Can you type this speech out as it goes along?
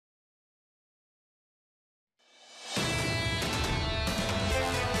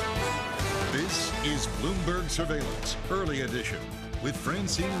Bloomberg Surveillance, Early Edition, with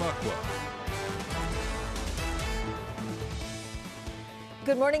Francine Lacqua.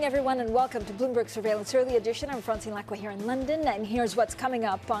 Good morning, everyone, and welcome to Bloomberg Surveillance Early Edition. I'm Francine Lacqua here in London, and here's what's coming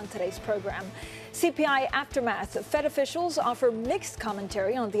up on today's program. CPI aftermath. Fed officials offer mixed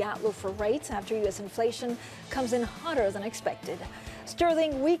commentary on the outlook for rates after U.S. inflation comes in hotter than expected.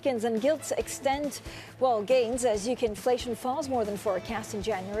 Sterling weakens and gilts extend, gains as UK inflation falls more than forecast in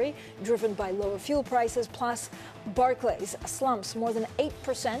January, driven by lower fuel prices. Plus, Barclays slumps more than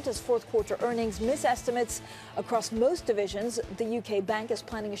 8% as fourth quarter earnings miss estimates across most divisions. The UK bank is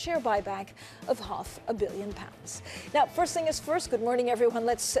planning a share buyback of £500 million. Now, first thing is first. Good morning, everyone.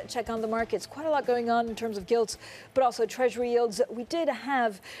 Let's check on the markets. Quite a lot going on in terms of gilts, but also Treasury yields. We did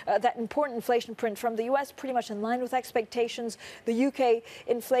have that important inflation print from the US, pretty much in line with expectations. The UK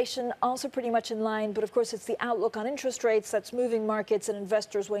inflation also pretty much in line, but of course it's the outlook on interest rates that's moving markets and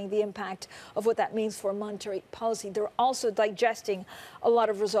investors weighing the impact of what that means for monetary policy. They're also digesting a lot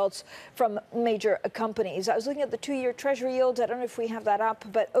of results from major companies. I was looking at the two-year Treasury yield. I don't know if we have that up,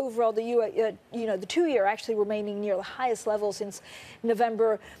 but overall the two-year actually remaining near the highest level since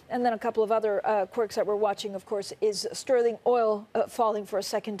November. And then a couple of other quirks that we're watching, of course, is sterling oil falling for a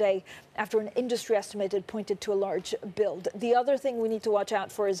second day after an industry estimate had pointed to a large build. The other thing we need to watch out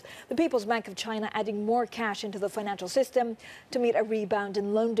for is the People's Bank of China adding more cash into the financial system to meet a rebound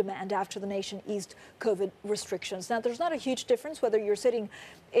in loan demand after the nation eased COVID restrictions. Now, there's not a huge difference whether you're sitting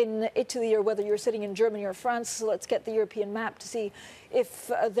in Italy or whether you're sitting in Germany or France. So let's get the European map to see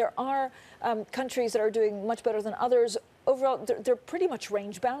if there are countries that are doing much better than others. Overall, they're pretty much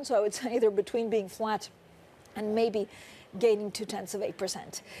range bound. So I would say they're between being flat and maybe gaining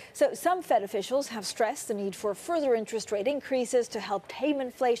 0.2%. So some Fed officials have stressed the need for further interest rate increases to help tame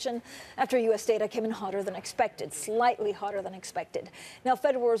inflation after U.S. data came in hotter than expected, slightly hotter than expected. Now,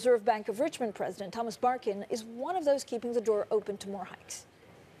 Federal Reserve Bank of Richmond President Thomas Barkin is one of those keeping the door open to more hikes.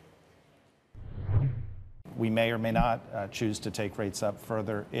 We may or may not choose to take rates up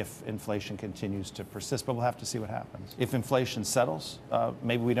further if inflation continues to persist, but we'll have to see what happens. If inflation settles,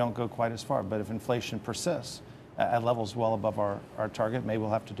 maybe we don't go quite as far, but if inflation persists at levels well above our target, maybe we'll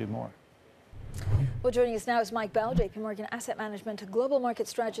have to do more. Well, joining us now is Mike Bell, JPMorgan Asset Management, a global market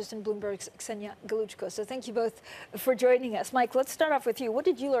strategist, and Bloomberg's Ksenia Galuchko. So thank you both for joining us. Mike, let's start off with you. What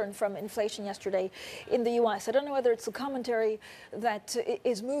did you learn from inflation yesterday in the U.S.? I don't know whether it's the commentary that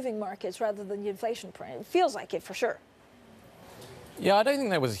is moving markets rather than the inflation print. It feels like it for sure. Yeah, I don't think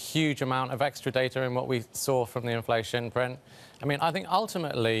there was a huge amount of extra data in what we saw from the inflation print. I mean, I think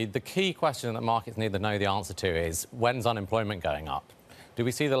ultimately the key question that markets need to know the answer to is, when's unemployment going up? Do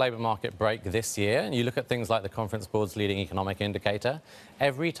we see the labour market break this year? And you look at things like the Conference Board's leading economic indicator.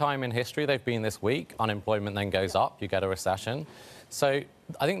 Every time in history they've been this weak, unemployment then goes up, you get a recession. So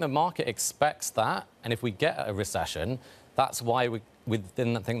I think the market expects that. And if we get a recession, that's why we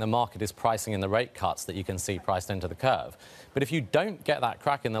didn't think the market is pricing in the rate cuts that you can see priced into the curve. But if you don't get that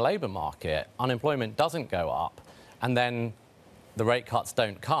crack in the labour market, unemployment doesn't go up, and then the rate cuts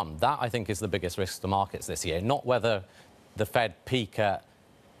don't come. That, I think, is the biggest risk to markets this year, not whether the Fed peak at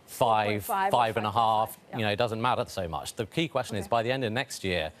 5.5, yeah. It doesn't matter so much. The key question is, by the end of next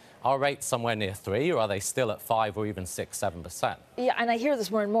year, are rates somewhere near 3, or are they still at 5 or even 6, 7%? Yeah, and I hear this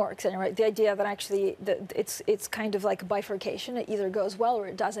more and more, right? The idea that actually it's kind of like a bifurcation. It either goes well or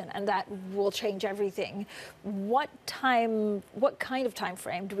it doesn't, and that will change everything. What kind of time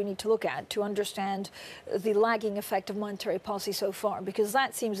frame do we need to look at to understand the lagging effect of monetary policy so far? Because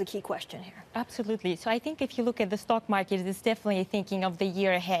that seems the key question here. Absolutely. So I think if you look at the stock market, it's definitely thinking of the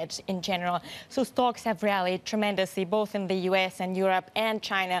year ahead in general. So stocks have rallied tremendously, both in the US and Europe and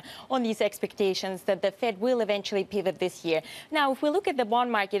China, on these expectations that the Fed will eventually pivot this year. Now, if we look at the bond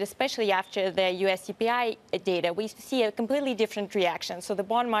market, especially after the US CPI data, we see a completely different reaction. So the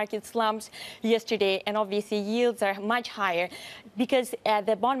bond market slumped yesterday, and obviously yields are much higher because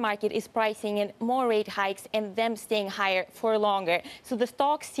the bond market is pricing in more rate hikes and them staying higher for longer. So the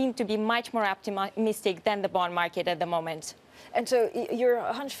stocks seem to be much more optimistic than the bond market at the moment. And so your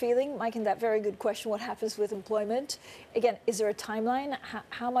hunch feeling, Mike, in that very good question, what happens with employment? Again, is there a timeline?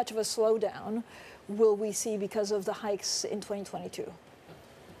 How much of a slowdown will we see because of the hikes in 2022?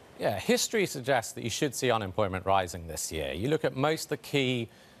 Yeah, history suggests that you should see unemployment rising this year. You look at most of the key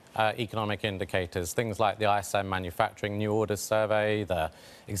economic indicators, things like the ISM Manufacturing New Orders Survey, the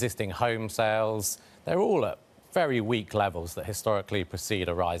existing home sales, they're all at very weak levels that historically precede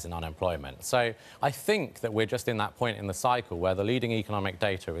a rise in unemployment. So I think that we're just in that point in the cycle where the leading economic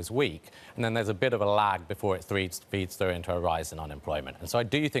data is weak, and then there's a bit of a lag before it feeds through into a rise in unemployment. And so I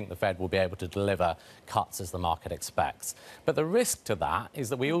do think the Fed will be able to deliver cuts as the market expects. But the risk to that is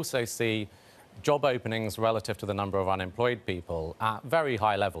that we also see job openings relative to the number of unemployed people at very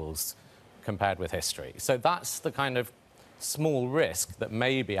high levels compared with history. So that's the kind of small risk that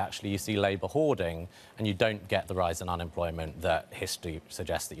maybe actually you see labour hoarding and you don't get the rise in unemployment that history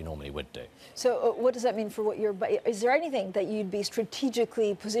suggests that you normally would do. So what does that mean for what you're... Is there anything that you'd be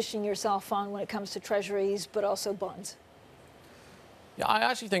strategically positioning yourself on when it comes to treasuries, but also bonds? Yeah, I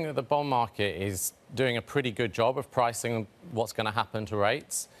actually think that the bond market is doing a pretty good job of pricing what's going to happen to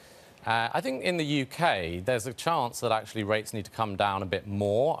rates. I think in the UK, there's a chance that actually rates need to come down a bit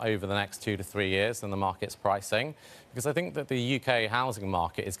more over the next 2 to 3 years than the market's pricing, because I think that the UK housing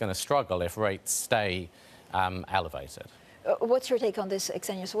market is going to struggle if rates stay elevated. What's your take on this,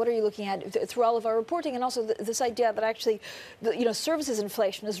 Xenia? So what are you looking at through all of our reporting, and also this idea that actually, services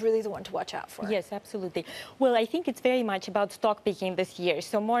inflation is really the one to watch out for? Yes, absolutely. Well, I think it's very much about stock picking this year.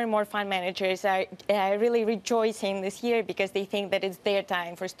 So more and more fund managers are really rejoicing this year because they think that it's their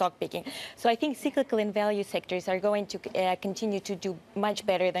time for stock picking. So I think cyclical and value sectors are going to continue to do much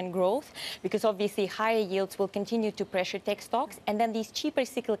better than growth, because obviously higher yields will continue to pressure tech stocks. And then these cheaper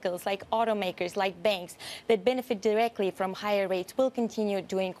cyclicals like automakers, like banks, that benefit directly from higher rates will continue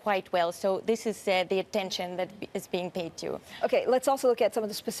doing quite well. So this is the attention that is being paid to. Okay, let's also look at some of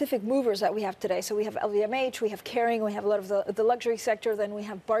the specific movers that we have today. So we have LVMH, we have Kering, we have a lot of the luxury sector, then we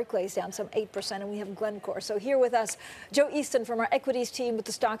have Barclays down some 8%, and we have Glencore. So here with us, Joe Easton from our equities team with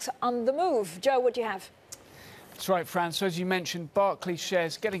the stocks on the move. Joe, what do you have? That's right, Fran. So as you mentioned, Barclays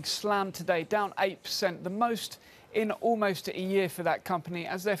shares getting slammed today, down 8%, the most in almost a year for that company,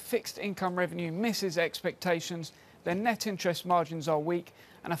 as their fixed income revenue misses expectations. Their net interest margins are weak,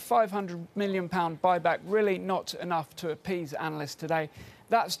 and a £500 million buyback really not enough to appease analysts today.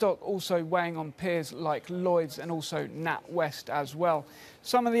 That stock also weighing on peers like Lloyds and also NatWest as well.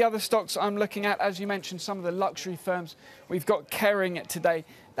 Some of the other stocks I'm looking at, as you mentioned, some of the luxury firms. We've got Kering today.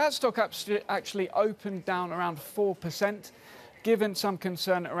 That stock actually opened down around 4%. Given some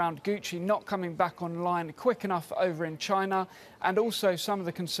concern around Gucci not coming back online quick enough over in China, and also some of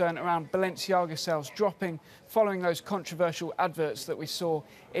the concern around Balenciaga sales dropping following those controversial adverts that we saw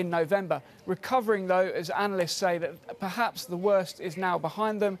in November. Recovering, though, as analysts say that perhaps the worst is now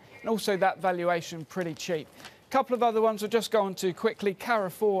behind them, and also that valuation pretty cheap. A couple of other ones I'll just go on to quickly.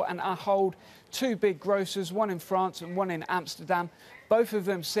 Carrefour and Ahold, two big grocers, one in France and one in Amsterdam. Both of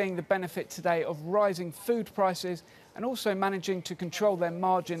them seeing the benefit today of rising food prices and also managing to control their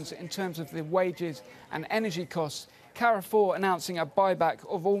margins in terms of the wages and energy costs. Carrefour announcing a buyback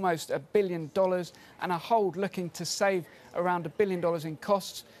of almost $1 billion, and Ahold looking to save around $1 billion in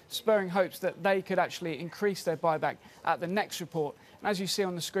costs, spurring hopes that they could actually increase their buyback at the next report. And as you see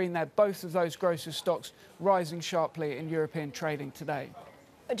on the screen there, both of those grocer stocks rising sharply in European trading today.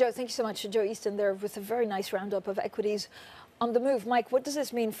 Joe, thank you so much. Joe Easton there with a very nice roundup of equities on the move. Mike, what does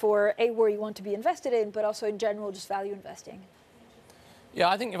this mean for where you want to be invested in, but also in general, just value investing? Yeah,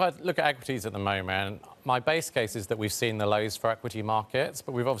 I think if I look at equities at the moment, my base case is that we've seen the lows for equity markets,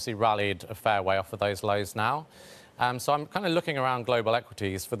 but we've obviously rallied a fair way off of those lows now. So I'm kind of looking around global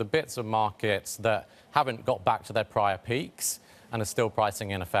equities for the bits of markets that haven't got back to their prior peaks and are still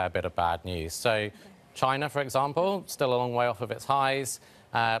pricing in a fair bit of bad news. So China, for example, still a long way off of its highs.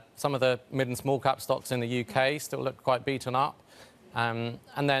 Some of the mid and small cap stocks in the UK still look quite beaten up. And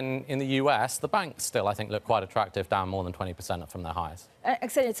then in the US, the banks still, I think, look quite attractive, down more than 20% from their highs.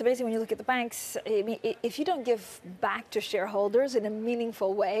 Actually, it's amazing when you look at the banks. I mean, if you don't give back to shareholders in a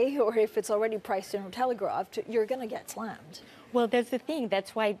meaningful way, or if it's already priced in or telegraphed, you're going to get slammed. Well, that's the thing.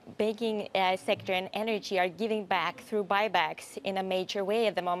 That's why banking sector and energy are giving back through buybacks in a major way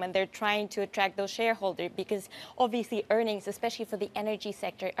at the moment. They're trying to attract those shareholders because obviously earnings, especially for the energy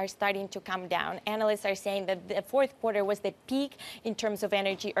sector, are starting to come down. Analysts are saying that the fourth quarter was the peak in terms of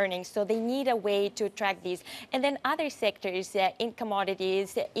energy earnings. So they need a way to attract these. And then other sectors in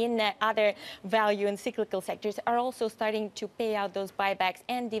commodities, in other value and cyclical sectors are also starting to pay out those buybacks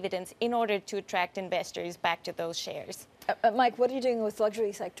and dividends in order to attract investors back to those shares. Mike, what are you doing with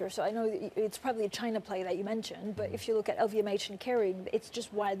luxury sector? So I know it's probably a China play that you mentioned, but if you look at LVMH and Kering, it's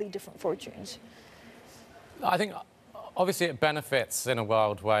just wildly different fortunes. I think obviously it benefits in a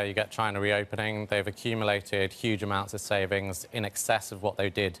world where you get China reopening. They've accumulated huge amounts of savings in excess of what they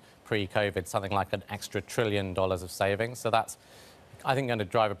did pre-COVID, something like an extra $1 trillion of savings. So that's, I think, going to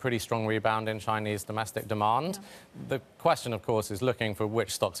drive a pretty strong rebound in Chinese domestic demand. Yeah. The question, of course, is looking for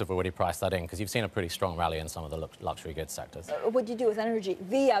which stocks have already priced that in, because you've seen a pretty strong rally in some of the luxury goods sectors. What do you do with energy,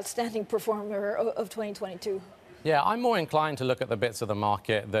 the outstanding performer of 2022? Yeah, I'm more inclined to look at the bits of the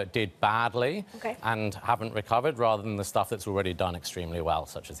market that did badly and haven't recovered rather than the stuff that's already done extremely well,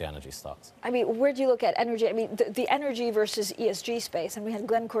 such as the energy stocks. I mean, where do you look at energy? I mean, the energy versus ESG space, and we had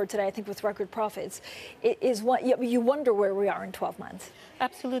Glencore today, I think, with record profits, is what you wonder where we are in 12 months.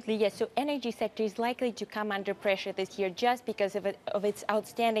 Absolutely, yes. So energy sector is likely to come under pressure this year just because of its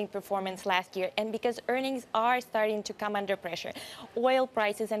outstanding performance last year and because earnings are starting to come under pressure. Oil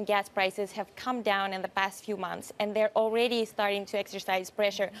prices and gas prices have come down in the past few months, and they're already starting to exercise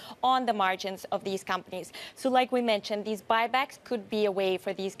pressure on the margins of these companies. So like we mentioned, these buybacks could be a way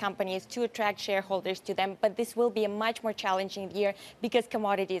for these companies to attract shareholders to them, but this will be a much more challenging year because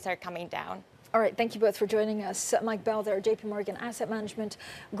commodities are coming down. All right, thank you both for joining us. Mike Bell there, JPMorgan Asset Management,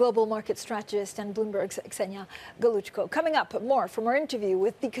 Global Market Strategist, and Bloomberg's Ksenia Galuchko. Coming up, more from our interview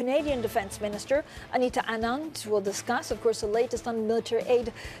with the Canadian Defense Minister, Anita Anand. We'll discuss, of course, the latest on military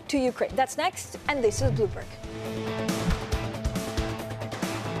aid to Ukraine. That's next, and this is Bloomberg.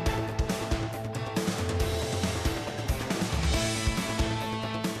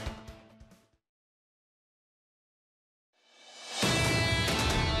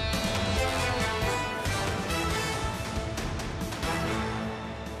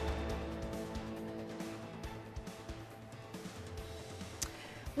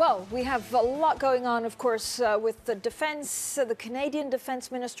 Well, we have a lot going on, of course, with the defense. The Canadian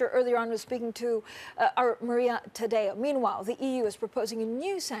Defense Minister earlier on was speaking to our Maria Tadeo. Meanwhile, the EU is proposing a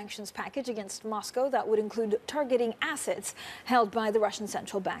new sanctions package against Moscow that would include targeting assets held by the Russian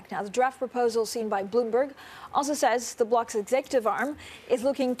Central Bank. Now, the draft proposal seen by Bloomberg also says the bloc's executive arm is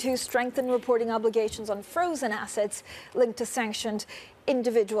looking to strengthen reporting obligations on frozen assets linked to sanctioned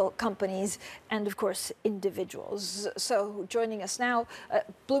individual companies and, of course, individuals. So joining us now,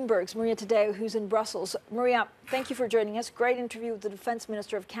 Bloomberg's Maria Tadeo, who's in Brussels. Maria, thank you for joining us. Great interview with the Defense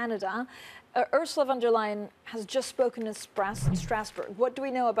Minister of Canada. Ursula von der Leyen has just spoken in Strasbourg. What do we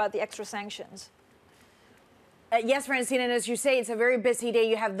know about the extra sanctions? Yes, Francine, and as you say, it's a very busy day.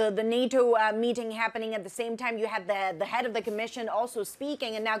 You have the NATO meeting happening at the same time. You have the head of the Commission also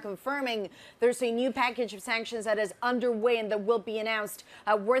speaking and now confirming there's a new package of sanctions that is underway and that will be announced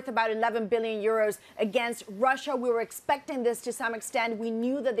worth about 11 billion euros against Russia. We were expecting this to some extent. We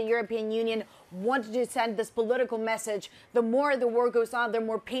knew that the European Union wanted to send this political message. The more the war goes on, the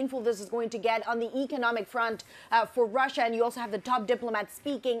more painful this is going to get on the economic front for Russia. And you also have the top diplomat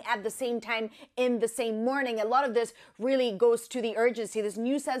speaking at the same time in the same morning. A lot of this really goes to the urgency, this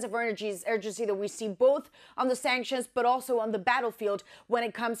new sense of urgency that we see both on the sanctions but also on the battlefield when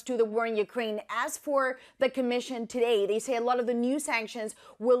it comes to the war in Ukraine. As for the Commission today, they say a lot of the new sanctions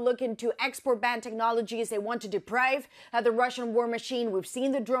will look into export ban technologies. They want to deprive the Russian war machine. We've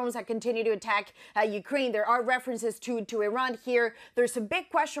seen the drones that continue to attack Ukraine. There are references to Iran here. There's a big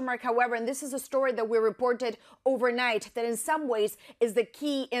question mark, however, and this is a story that we reported overnight that in some ways is the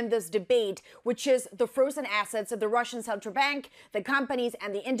key in this debate, which is the frozen assets of the Russian Central Bank, the companies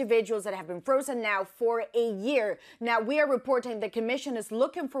and the individuals that have been frozen now for a year. Now, we are reporting the Commission is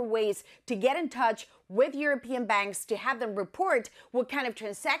looking for ways to get in touch with European banks to have them report what kind of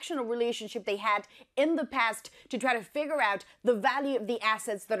transactional relationship they had in the past to try to figure out the value of the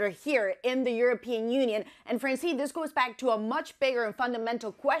assets that are here in the European Union. And Francine, this goes back to a much bigger and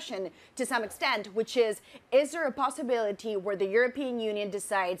fundamental question to some extent, which is there a possibility where the European Union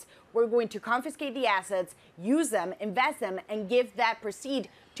decides we're going to confiscate the assets, use them, invest them, and give that proceed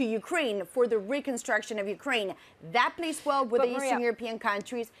to Ukraine for the reconstruction of Ukraine? That plays well with the Eastern European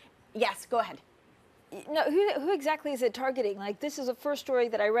countries. Yes, go ahead. No, who exactly is it targeting? Like, this is a first story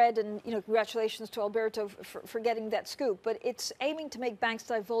that I read, and congratulations to Alberto for getting that scoop. But it's aiming to make banks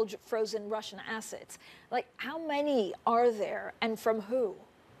divulge frozen Russian assets. Like, how many are there, and from who?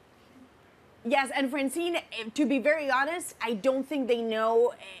 Yes, and Francine, to be very honest, I don't think they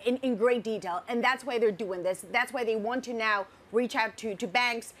know in great detail, and that's why they're doing this. That's why they want to now reach out to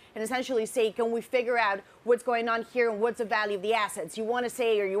banks and essentially say, can we figure out what's going on here and what's the value of the assets? You want to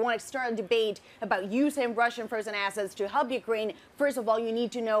say, or you want to start a debate about using Russian frozen assets to help Ukraine. First of all, you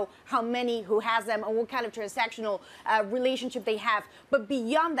need to know how many, who has them, and what kind of transactional relationship they have. But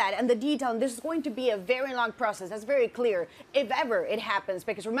beyond that and the detail, and this is going to be a very long process. That's very clear, if ever it happens.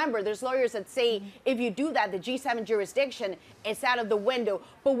 Because remember, there's lawyers that say if you do that, the G7 jurisdiction is out of the window.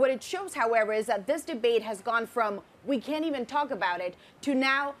 But what it shows, however, is that this debate has gone from we can't even talk about it to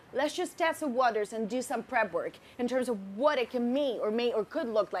now let's just test the waters and do some prep work in terms of what it can may or could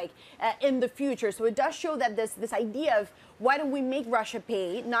look like in the future. So it does show that this idea of why don't we make Russia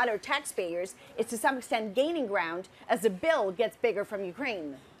pay, not our taxpayers, is to some extent gaining ground as the bill gets bigger from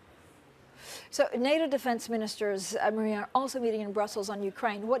Ukraine. So NATO defense ministers, Maria, are also meeting in Brussels on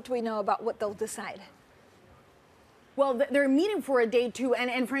Ukraine. What do we know about what they'll decide? Well, they're meeting for a day too.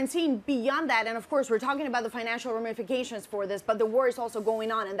 And Francine, beyond that, and of course, we're talking about the financial ramifications for this, but the war is also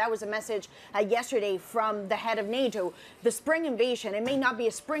going on. And that was a message yesterday from the head of NATO. The spring invasion, it may not be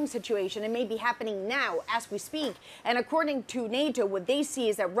a spring situation. It may be happening now as we speak. And according to NATO, what they see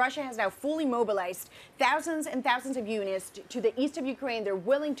is that Russia has now fully mobilized thousands and thousands of units to the east of Ukraine. They're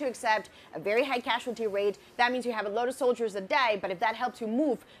willing to accept a very high casualty rate. That means you have a lot of soldiers that die, but if that helps you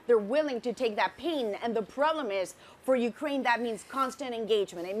move, they're willing to take that pain. And the problem is, for Ukraine, that means constant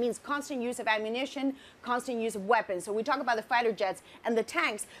engagement. It means constant use of ammunition, constant use of weapons. So we talk about the fighter jets and the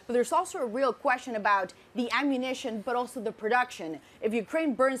tanks, but there's also a real question about the ammunition, but also the production. If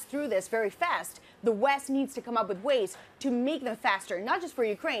Ukraine burns through this very fast, the West needs to come up with ways to make them faster, not just for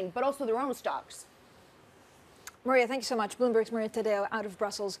Ukraine, but also their own stocks. Maria, thank you so much. Bloomberg's Maria Tadeo out of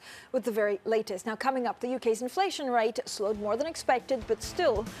Brussels with the very latest. Now, coming up, the UK's inflation rate slowed more than expected, but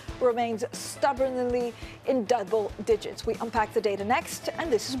still remains stubbornly in double digits. We unpack the data next,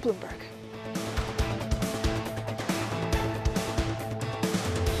 and this is Bloomberg.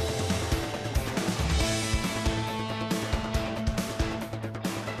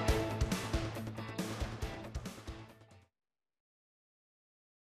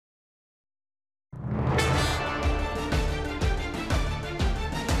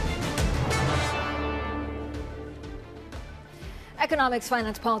 Economics,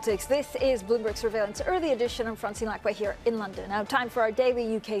 finance, politics. This is Bloomberg Surveillance Early Edition. I'm Francine Lacqua here in London. Now, time for our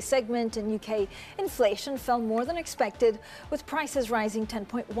daily UK segment. And UK inflation fell more than expected, with prices rising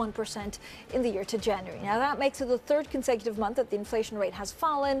 10.1% in the year to January. Now, that makes it the third consecutive month that the inflation rate has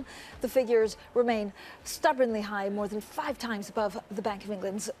fallen. The figures remain stubbornly high, more than 5 times above the Bank of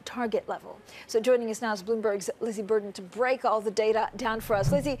England's target level. So joining us now is Bloomberg's Lizzie Burden to break all the data down for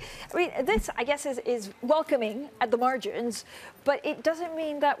us. Lizzie, I mean, this, I guess, is welcoming at the margins, but it doesn't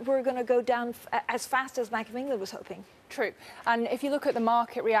mean that we're going to go down as fast as Bank of England was hoping. True. And if you look at the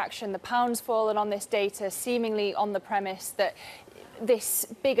market reaction, the pound's fallen on this data, seemingly on the premise that this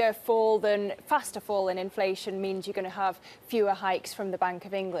bigger fall faster fall in inflation means you're going to have fewer hikes from the Bank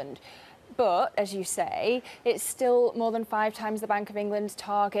of England. But, as you say, it's still more than 5 times the Bank of England's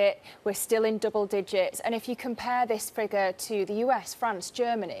target. We're still in double digits. And if you compare this figure to the US, France,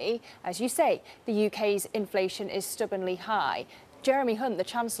 Germany, as you say, the UK's inflation is stubbornly high. Jeremy Hunt, the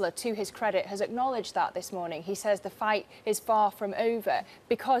Chancellor, to his credit, has acknowledged that this morning. He says the fight is far from over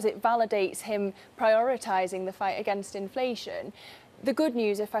because it validates him prioritising the fight against inflation. The good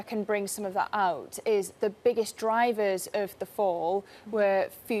news, if I can bring some of that out, is the biggest drivers of the fall were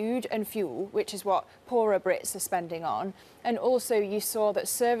food and fuel, which is what poorer Brits are spending on. And also you saw that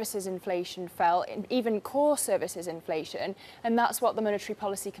services inflation fell, even core services inflation. And that's what the Monetary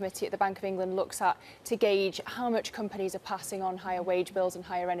Policy Committee at the Bank of England looks at to gauge how much companies are passing on higher wage bills and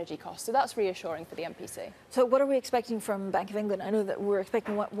higher energy costs. So that's reassuring for the MPC. So what are we expecting from Bank of England? I know that we're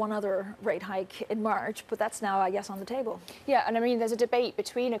expecting one other rate hike in March, but that's now, I guess, on the table. Yeah, and I mean, there's a debate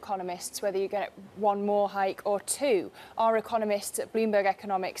between economists whether you get 1 more hike or 2. Our economists at Bloomberg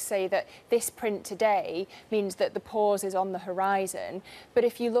Economics say that this print today means that the pause is on the horizon. But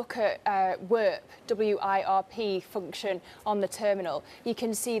if you look at WIRP function on the terminal, you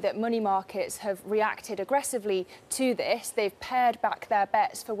can see that money markets have reacted aggressively to this. They've pared back their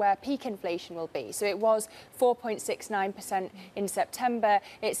bets for where peak inflation will be. So it was 4.69% in September.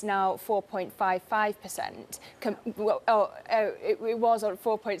 It's now 4.55%. It was on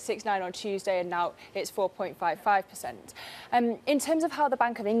 4.69 on Tuesday, and now it's 4.55%. In terms of how the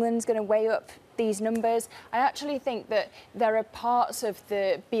Bank of England's going to weigh up these numbers, I actually think that there are parts of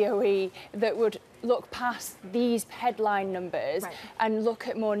the BOE that would look past these headline numbers and look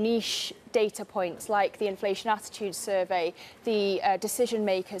at more niche data points like the Inflation Attitudes Survey, the Decision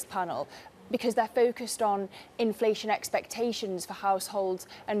Makers Panel, because they're focused on inflation expectations for households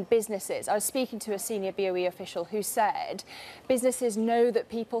and businesses. I was speaking to a senior BOE official who said businesses know that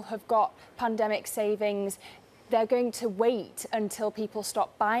people have got pandemic savings. They're going to wait until people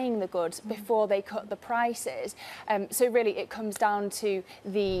stop buying the goods before they cut the prices. So really it comes down to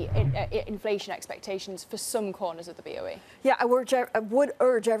the inflation expectations for some corners of the BOE. Yeah, I would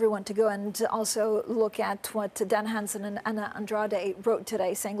urge everyone to go and also look at what Dan Hansen and Anna Andrade wrote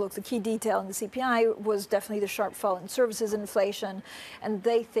today, saying, look, the key detail in the CPI was definitely the sharp fall in services inflation. And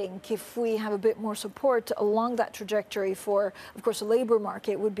they think if we have a bit more support along that trajectory for, of course, the labor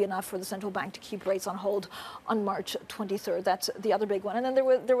market would be enough for the central bank to keep rates on hold on March 23rd. That's the other big one. And then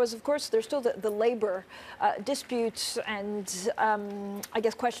there was of course, there's still the labor disputes and I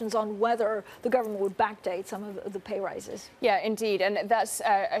guess questions on whether the government would backdate some of the pay rises. Yeah, indeed. And that's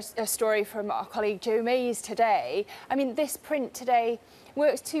a story from our colleague Joe Mays today. I mean, this print today,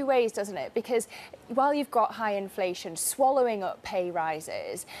 works two ways, doesn't it? Because while you've got high inflation swallowing up pay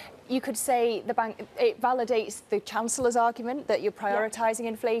rises, you could say the bank, it validates the Chancellor's argument that you're prioritising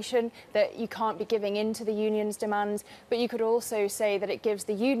inflation, that you can't be giving in to the union's demands, but you could also say that it gives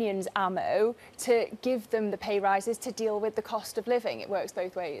the unions ammo to give them the pay rises to deal with the cost of living. It works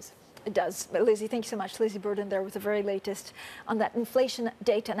both ways. It does. Lizzie, thank you so much. Lizzie Burden there with the very latest on that inflation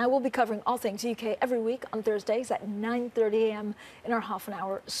data. Now, we'll be covering all things UK every week on Thursdays at 9:30 a.m. in our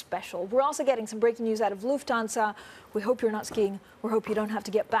half-an-hour special. We're also getting some breaking news out of Lufthansa. We hope you're not skiing. We hope you don't have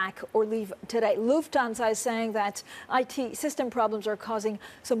to get back or leave today. Lufthansa is saying that IT system problems are causing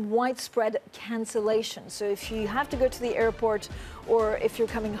some widespread cancellations. So if you have to go to the airport or if you're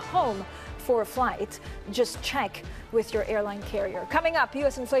coming home for a flight, just check with your airline carrier. Coming up,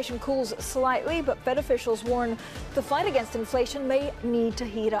 U.S. inflation cools slightly, but Fed officials warn the fight against inflation may need to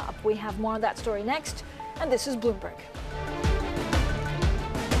heat up. We have more on that story next, and this is Bloomberg.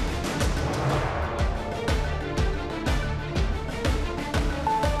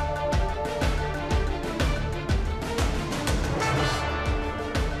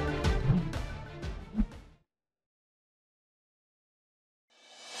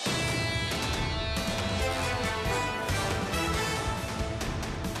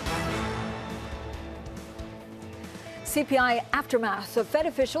 CPI aftermath. So Fed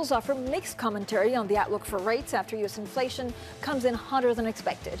officials offer mixed commentary on the outlook for rates after U.S. inflation comes in hotter than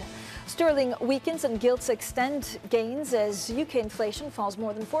expected. Sterling weakens and gilts extend gains as UK inflation falls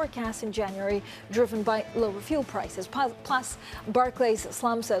more than forecast in January, driven by lower fuel prices. Plus, Barclays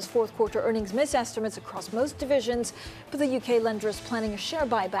slumps as fourth quarter earnings miss estimates across most divisions, but the UK lender is planning a share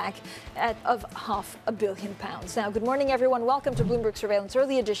buyback of £500 million. Now, good morning, everyone. Welcome to Bloomberg Surveillance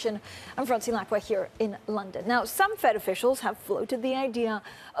Early Edition. I'm Francine Lacqua here in London. Now, some Fed officials have floated the idea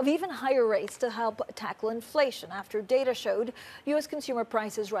of even higher rates to help tackle inflation after data showed U.S. consumer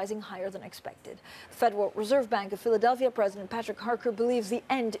prices rising higher than expected. Federal Reserve Bank of Philadelphia President Patrick Harker believes the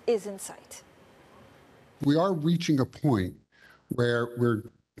end is in sight. We are reaching a point where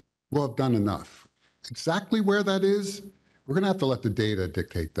we'll have done enough. Exactly where that is, we're going to have to let the data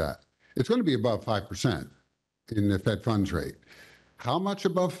dictate that. It's going to be above 5% in the Fed funds rate. How much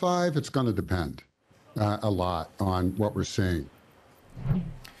above 5? It's going to depend a lot on what we're seeing.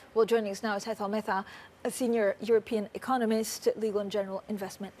 Well, joining us now is Hetal Mehta, a senior European economist, legal and general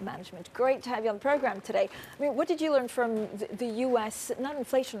investment management. Great to have you on the program today. I mean, what did you learn from the U.S., not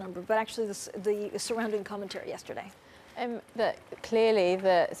inflation number, but actually the surrounding commentary yesterday? That clearly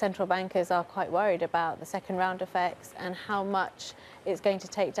the central bankers are quite worried about the second round effects and how much it's going to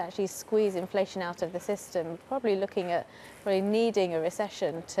take to actually squeeze inflation out of the system, probably looking at really needing a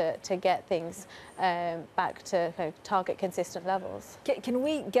recession to get things back to kind of target consistent levels. Can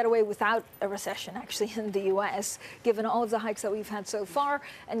we get away without a recession actually in the U.S., given all of the hikes that we've had so far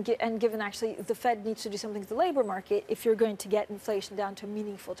and given actually the Fed needs to do something to the labor market if you're going to get inflation down to a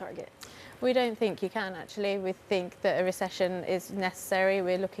meaningful target? We don't think you can, actually. We think that a recession is necessary.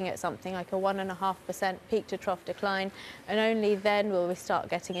 We're looking at something like a 1.5% peak to trough decline, and only then will we start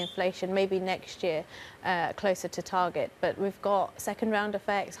getting inflation, maybe next year, closer to target. But we've got second round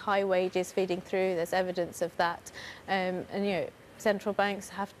effects, high wages feeding through. There's evidence of that. And central banks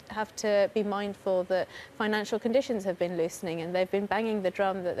have to be mindful that financial conditions have been loosening, and they've been banging the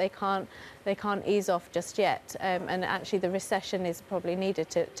drum that they can't ease off just yet. And actually, the recession is probably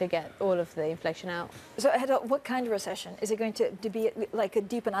needed to get all of the inflation out. So, what kind of recession? Is it going to be like a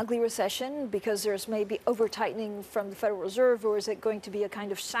deep and ugly recession because there's maybe over-tightening from the Federal Reserve, or is it going to be a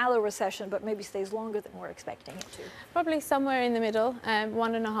kind of shallow recession but maybe stays longer than we're expecting it to? Probably somewhere in the middle,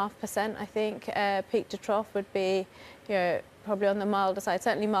 1.5%. I think peak to trough would be, probably on the milder side,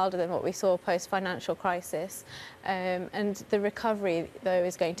 certainly milder than what we saw post-financial crisis. And the recovery, though,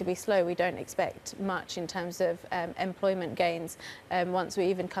 is going to be slow. We don't expect much in terms of employment gains. Once we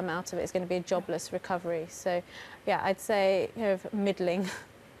even come out of it, it's going to be a jobless recovery. So, yeah, I'd say middling.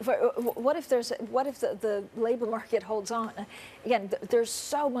 What if the labor market holds on? Again, there's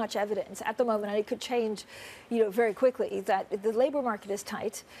so much evidence at the moment, and it could change, very quickly, that the labor market is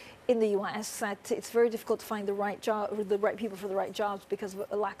tight in the U.S., that it's very difficult to find the right job or the right people for the right jobs because of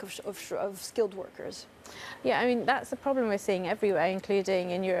a lack of skilled workers. Yeah, I mean, that's the problem we're seeing everywhere,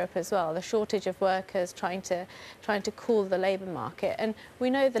 including in Europe as well. The shortage of workers trying to cool the labour market. And we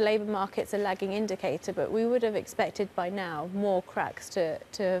know the labour market's a lagging indicator, but we would have expected by now more cracks to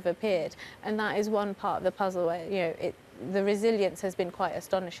have appeared. And that is one part of the puzzle where, the resilience has been quite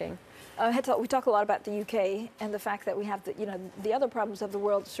astonishing. We talk a lot about the UK and the fact that we have the other problems of the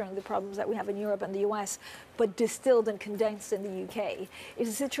world, certainly the problems that we have in Europe and the US, but distilled and condensed in the UK. Is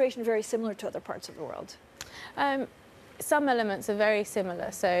the situation very similar to other parts of the world? some elements are very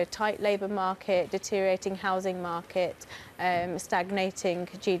similar. So tight labour market, deteriorating housing market, stagnating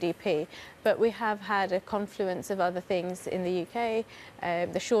GDP. But we have had a confluence of other things in the UK,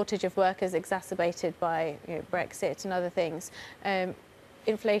 the shortage of workers exacerbated by Brexit and other things.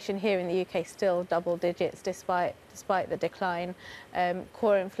 Inflation here in the UK still double digits despite the decline.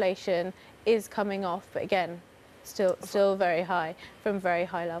 Core inflation is coming off, but again, still very high from very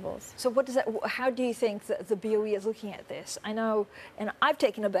high levels. So what does that? How do you think that the BOE is looking at this? I know, and I've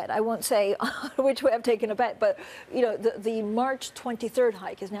taken a bet. I won't say which way I've taken a bet, but the March 23rd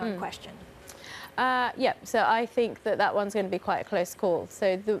hike is now in question. Yeah, so I think that one's going to be quite a close call.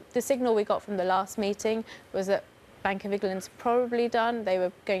 So the signal we got from the last meeting was that Bank of England's probably done. They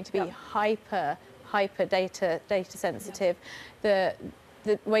were going to be hyper data sensitive.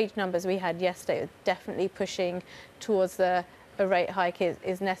 The wage numbers we had yesterday are definitely pushing towards a rate hike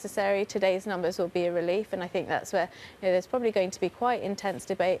is necessary. Today's numbers will be a relief, and I think that's where there's probably going to be quite intense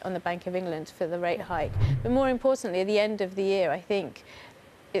debate on the Bank of England for the rate hike. But more importantly, at the end of the year, I think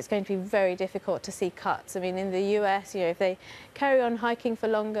it's going to be very difficult to see cuts. I mean, in the US, if they carry on hiking for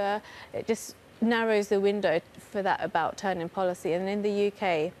longer, it just narrows the window for that about turn in policy. And in the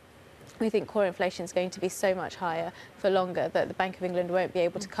UK, we think core inflation is going to be so much higher for longer that the Bank of England won't be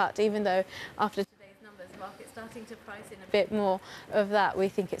able to cut, even though after today's numbers, the market's starting to price in a bit more of that. We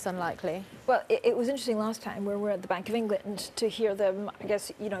think it's unlikely. Well, it was interesting last time when we were at the Bank of England to hear them, I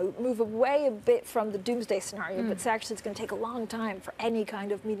guess, move away a bit from the doomsday scenario, but actually it's going to take a long time for any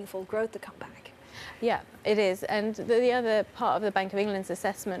kind of meaningful growth to come back. Yeah, it is. And the other part of the Bank of England's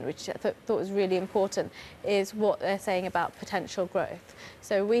assessment, which I thought was really important, is what they're saying about potential growth.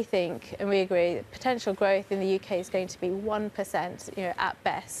 So we think, and we agree, that potential growth in the UK is going to be 1%, at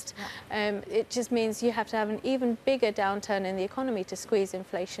best. Yeah. It just means you have to have an even bigger downturn in the economy to squeeze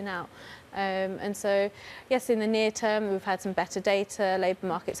inflation out. And so, yes, in the near term, we've had some better data, labour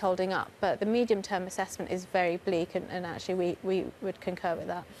market's holding up, but the medium-term assessment is very bleak, and actually we would concur with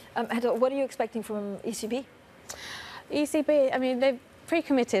that. What are you expecting from ECB? ECB, I mean, they've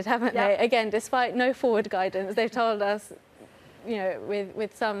pre-committed, haven't they? Again, despite no forward guidance, they've told us,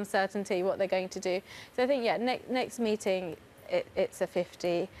 with some certainty what they're going to do. So I think, next meeting, it's a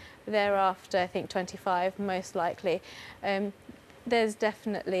 50. Thereafter, I think 25, most likely. There's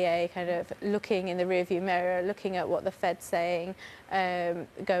definitely a kind of looking in the rearview mirror, looking at what the Fed's saying,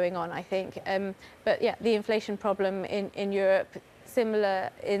 going on, I think. But yeah, the inflation problem in Europe, similar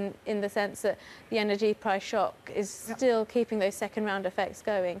in the sense that the energy price shock is still keeping those second round effects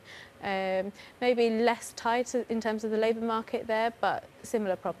going. Maybe less tight in terms of the labour market there, but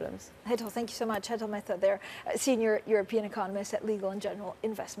similar problems. Hetal, thank you so much. Hetal Mehta there, Senior European Economist at Legal and General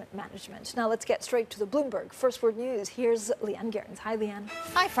Investment Management. Now let's get straight to the Bloomberg First Word News. Here's Leanne Gerrans. Hi, Leanne.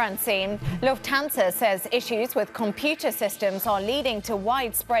 Hi, Francine. Lufthansa says issues with computer systems are leading to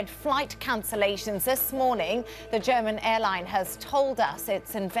widespread flight cancellations this morning. The German airline has told us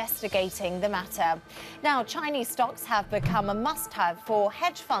it's investigating the matter. Now, Chinese stocks have become a must-have for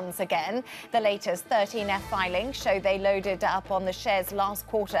hedge funds again. The latest 13F filings show they loaded up on the shares last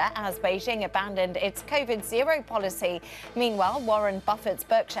quarter as Beijing abandoned its COVID-0 policy. Meanwhile, Warren Buffett's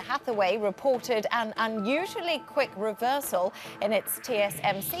Berkshire Hathaway reported an unusually quick reversal in its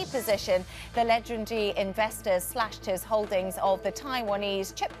TSMC position. The legendary investor slashed his holdings of the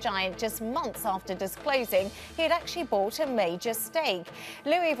Taiwanese chip giant just months after disclosing he had actually bought a major stake.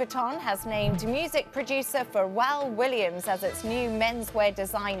 Louis Vuitton has named music producer Pharrell Williams as its new menswear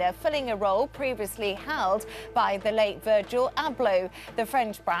designer, filling a role previously held by the late Virgil Abloh. The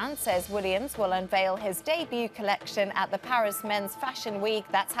French brand says Williams will unveil his debut collection at the Paris Men's Fashion Week.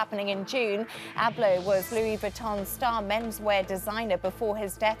 That's happening in June. Abloh was Louis Vuitton's star menswear designer before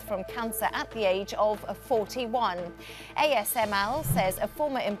his death from cancer at the age of 41. ASML says a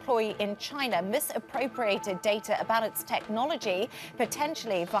former employee in China misappropriated data about its technology,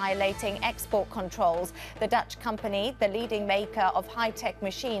 potentially violating export controls. The Dutch company, the leading maker of high-tech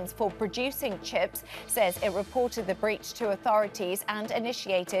machines for producing chips, says it reported the breach to authorities and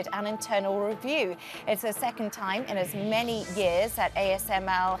initiated an internal review. It's the second time in as many years that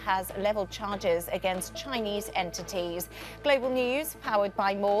ASML has leveled charges against Chinese entities. Global news powered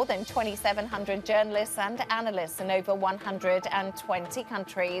by more than 2,700 journalists and analysts in over 120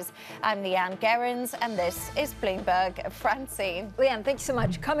 countries. I'm Leanne Gerrans, and this is Bloomberg. Francine. Leanne, thank you so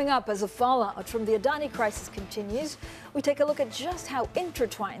much. Coming up, as the fallout from the Adani crisis continues, we take a look at just how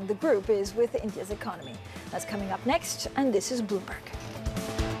intertwined the group is with India's economy. That's coming up next, and this is Bloomberg.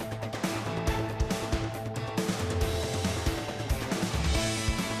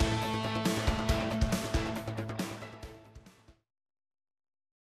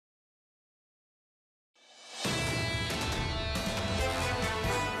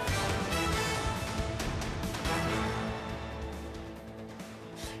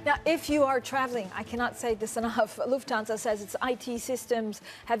 Now, if you are traveling, I cannot say this enough, Lufthansa says its IT systems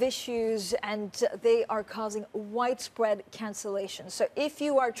have issues and they are causing widespread cancellations. So if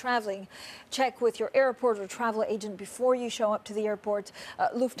you are traveling, check with your airport or travel agent before you show up to the airport.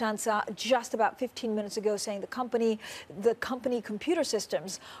 Lufthansa just about 15 minutes ago saying the company computer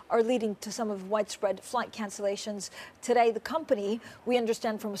systems are leading to some of widespread flight cancellations. Today, the company, we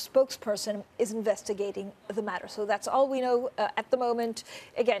understand from a spokesperson, is investigating the matter. So that's all we know at the moment.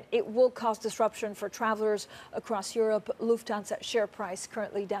 Again, it will cause disruption for travelers across Europe. Lufthansa share price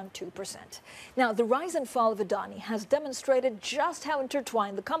currently down 2%. Now, the rise and fall of Adani has demonstrated just how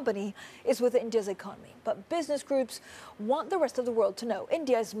intertwined the company is with India's economy. But business groups want the rest of the world to know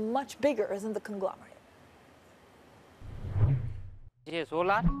India is much bigger than the conglomerate.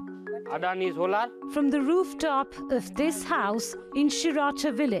 Solar, Adani Solar. From the rooftop of this house in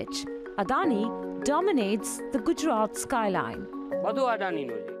Shiracha village, Adani dominates the Gujarat skyline.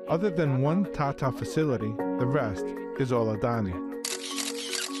 Other than one Tata facility, the rest is all Adani.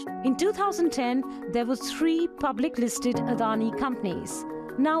 In 2010, there were 3 public-listed Adani companies.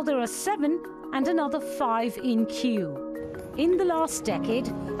 Now there are 7 and another 5 in queue. In the last decade,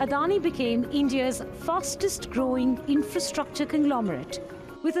 Adani became India's fastest-growing infrastructure conglomerate,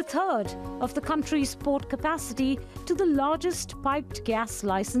 with 1/3 of the country's port capacity to the largest piped gas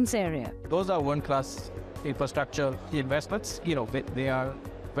license area. Those are one-class infrastructure investments. They are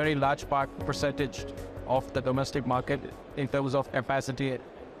very large percentage of the domestic market in terms of capacity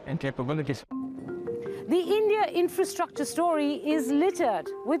and capabilities. The India infrastructure story is littered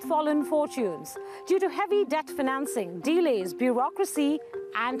with fallen fortunes due to heavy debt financing, delays, bureaucracy,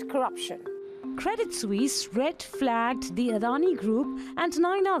 and corruption. Credit Suisse red-flagged the Adani Group and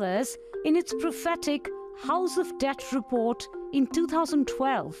 9 others in its prophetic House of Debt report in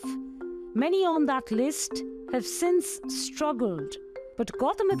 2012. Many on that list have since struggled, but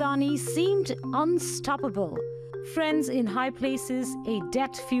Gautam Adani seemed unstoppable. Friends in high places, a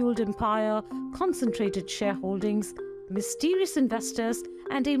debt-fueled empire, concentrated shareholdings, mysterious investors,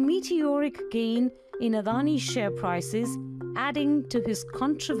 and a meteoric gain in Adani's share prices, adding to his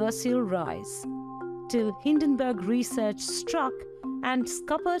controversial rise. Till Hindenburg Research struck and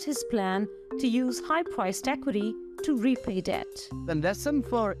scuppered his plan to use high-priced equity to repay debt. The lesson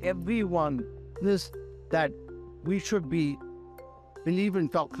for everyone is that we should believe in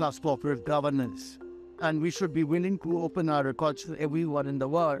top-class corporate governance, and we should be willing to open our records to everyone in the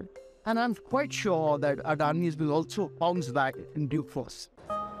world. And I'm quite sure that Adani's will also bounce back in due course.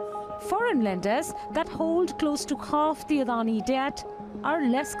 Foreign lenders that hold close to half the Adani debt are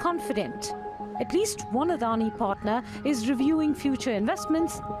less confident. At least one Adani partner is reviewing future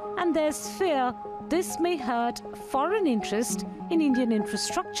investments, and there's fear this may hurt foreign interest in Indian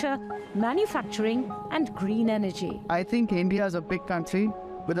infrastructure, manufacturing, and green energy. I think India is a big country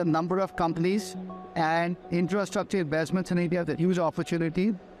with a number of companies, and infrastructure investments in India is a huge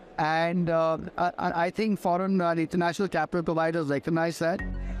opportunity. And I think foreign and international capital providers recognize that.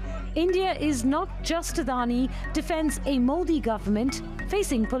 India is not just Adani defends a Modi government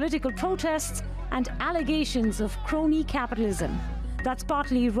facing political protests and allegations of crony capitalism. That's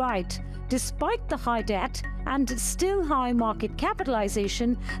partly right. Despite the high debt and still high market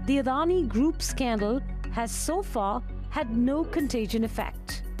capitalization, the Adani Group scandal has so far had no contagion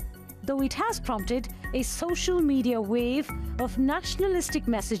effect, though it has prompted a social media wave of nationalistic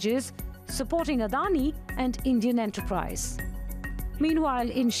messages supporting Adani and Indian enterprise. Meanwhile,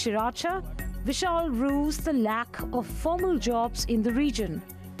 in Shiracha, Vishal rues the lack of formal jobs in the region,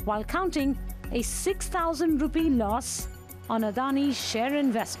 while counting a 6,000 rupee loss on Adani's share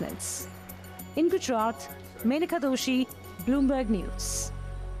investments. In Gujarat, Menaka Doshi, Bloomberg News.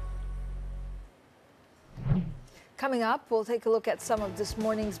 Coming up, we'll take a look at some of this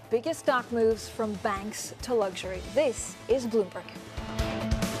morning's biggest stock moves from banks to luxury. This is Bloomberg.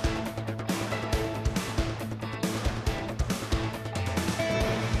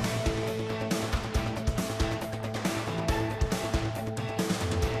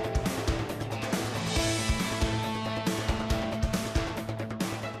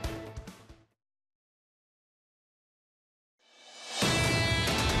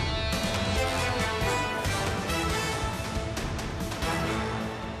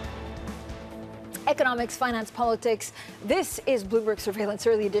 Economics, finance, politics. This is Bloomberg Surveillance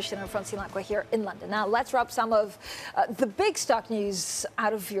Early Edition. I'm Francine Lacqua here in London. Now, let's wrap some of the big stock news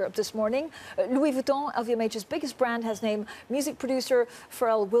out of Europe this morning. Louis Vuitton, LVMH's biggest brand, has named music producer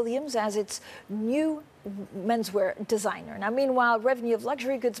Pharrell Williams as its new menswear designer. Now, meanwhile, revenue of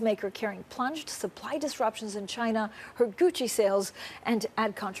luxury goods maker Kering plunged, supply disruptions in China hurt Gucci sales, and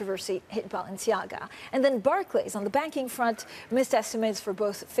ad controversy hit Balenciaga. And then Barclays, on the banking front, missed estimates for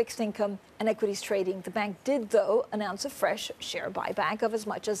both fixed income and equities trading. The bank did, though, announce a fresh share buyback of as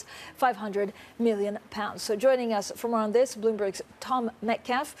much as £500 million. So joining us for more on this, Bloomberg's Tom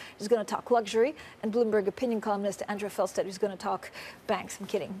Metcalf, who's going to talk luxury, and Bloomberg opinion columnist Andrea Felstead, who's going to talk banks. I'm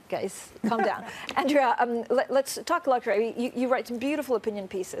kidding, guys. Calm down. Andrea, let's talk luxury. You write some beautiful opinion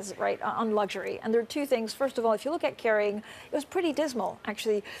pieces, right, on luxury. And there are two things. First of all, if you look at Kering, it was pretty dismal,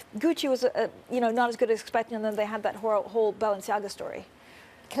 actually. Gucci was, not as good as expected, and then they had that whole Balenciaga story.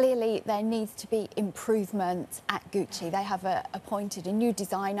 Clearly, there needs to be improvement at Gucci. They have appointed a new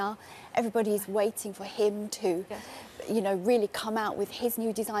designer. Everybody is waiting for him to, really come out with his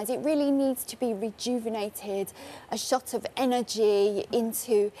new designs. It really needs to be rejuvenated, a shot of energy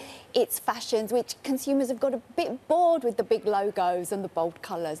into its fashions, which consumers have got a bit bored with the big logos and the bold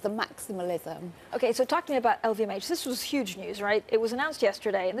colours, the maximalism. Okay, so talk to me about LVMH. This was huge news, right? It was announced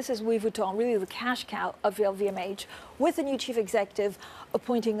yesterday, and this is Louis Vuitton, really the cash cow of LVMH, with a new chief executive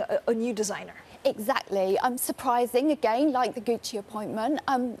appointing a new designer. Exactly. Surprising, again, like the Gucci appointment.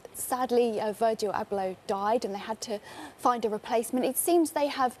 Sadly, Virgil Abloh died and they had to find a replacement. It seems they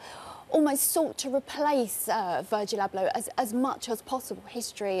have almost sought to replace Virgil Abloh as much as possible.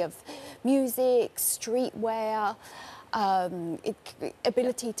 History of music, streetwear,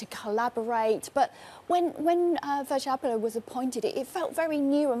 ability to collaborate. But when Virgil Abloh was appointed, it felt very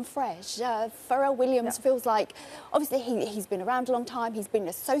new and fresh. Pharrell Williams feels like, obviously he's been around a long time, he's been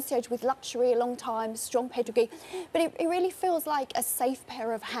associated with luxury a long time, strong pedigree, but it really feels like a safe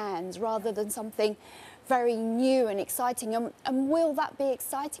pair of hands rather than something very new and exciting. And will that be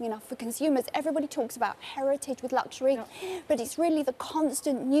exciting enough for consumers? Everybody talks about heritage with luxury, but it's really the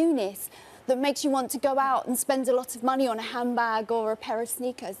constant newness that makes you want to go out and spend a lot of money on a handbag or a pair of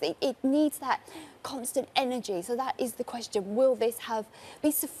sneakers. It needs that constant energy. So that is the question. Will this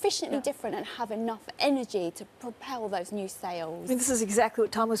be sufficiently different and have enough energy to propel those new sales? I mean, this is exactly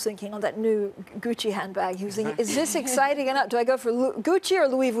what Tom was thinking on that new Gucci handbag. He was thinking, is this exciting enough? Do I go for Gucci or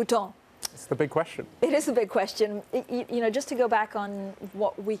Louis Vuitton? It's the big question. It is a big question. Just to go back on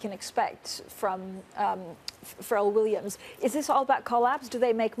what we can expect from Pharrell Williams, is this all about collabs? Do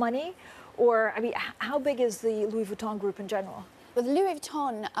they make money? Or, I mean, how big is the Louis Vuitton group in general? Well, the Louis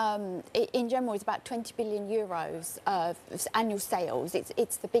Vuitton, in general, is about 20 billion euros of annual sales.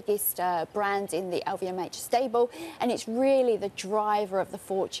 It's the biggest brand in the LVMH stable, and it's really the driver of the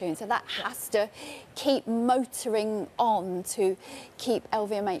fortune. So that has to keep motoring on to keep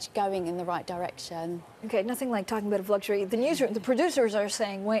LVMH going in the right direction. Okay, nothing like talking about luxury. The newsroom, the producers are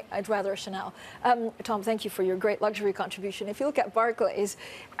saying, wait, I'd rather Chanel. Tom, thank you for your great luxury contribution. If you look at Barclays,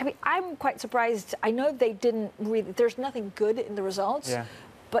 I mean, I'm quite surprised. I know they didn't really, there's nothing good in the results,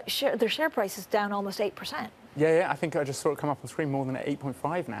 but their share price is down almost 8%. Yeah, I think I just saw it come up on screen more than at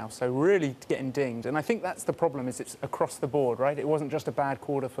 8.5 now, so really getting dinged. And I think that's the problem, is it's across the board, right? It wasn't just a bad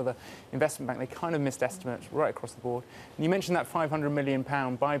quarter for the investment bank. They kind of missed estimates right across the board. And you mentioned that £500 million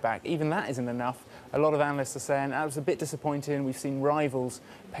buyback. Even that isn't enough. A lot of analysts are saying that was a bit disappointing. We've seen rivals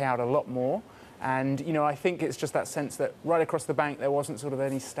pay out a lot more. And, I think it's just that sense that right across the bank, there wasn't sort of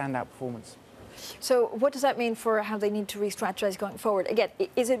any standout performance. So what does that mean for how they need to re-strategize going forward? Again,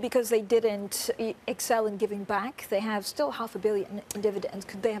 is it because they didn't excel in giving back? They have still $500 million in dividends.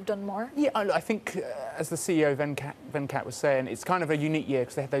 Could they have done more? Yeah, I think, as the CEO, Venkat, was saying, it's kind of a unique year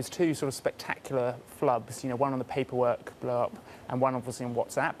because they had those two sort of spectacular flubs, one on the paperwork blow-up and one obviously on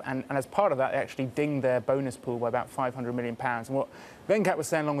WhatsApp. And as part of that, they actually dinged their bonus pool by about £500 million. And what Venkat was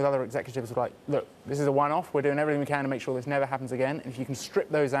saying, along with other executives, was like, look, this is a one-off. We're doing everything we can to make sure this never happens again. And if you can strip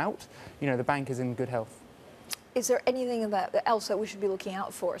those out, the bank is in good health. Is there anything else that we should be looking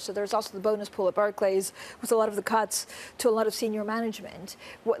out for? So there's also the bonus pool at Barclays with a lot of the cuts to a lot of senior management.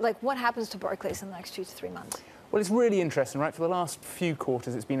 What happens to Barclays in the next 2 to 3 months? Well, it's really interesting, right? For the last few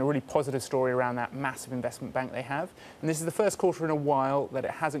quarters, it's been a really positive story around that massive investment bank they have. And this is the first quarter in a while that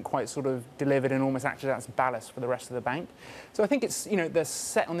it hasn't quite sort of delivered and almost acted as ballast for the rest of the bank. So I think it's, they're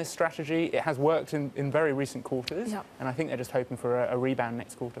set on this strategy. It has worked in very recent quarters. Yep. And I think they're just hoping for a rebound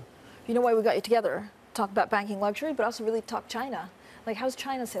next quarter. You know why we got you together? Talk about banking luxury, but also really talk China. Like, how's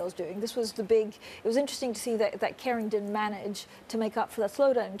China sales doing? This was the big, it was interesting to see that Kering didn't manage to make up for that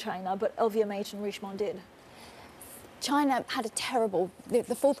slowdown in China, but LVMH and Richemont did. China had a terrible, the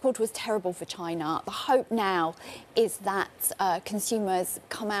fourth quarter was terrible for China. The hope now is that consumers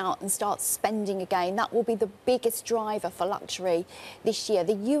come out and start spending again. That will be the biggest driver for luxury this year.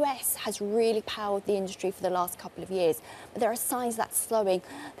 The US has really powered the industry for the last couple of years, but there are signs that's slowing.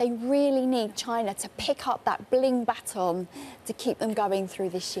 They really need China to pick up that bling baton to keep them going through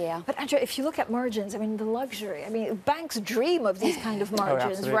this year. But Andrea, if you look at margins, I mean, the luxury, I mean, banks dream of these kind of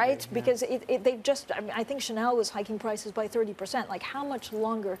margins, right? Yeah. Because they just, I mean, I think Chanel was hiking prices by 30%. Like, how much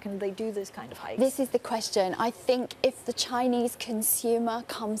longer can they do this kind of hike? This is the question. I think if the Chinese consumer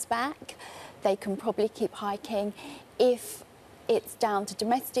comes back, they can probably keep hiking. If it's down to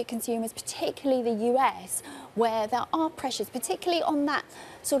domestic consumers, particularly the US, where there are pressures, particularly on that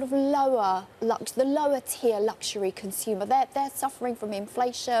sort of lower tier luxury consumer. They're suffering from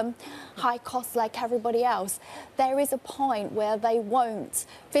inflation, high costs like everybody else. There is a point where they won't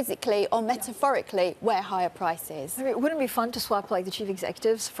physically or metaphorically wear higher prices. I mean, wouldn't it be fun to swap like the chief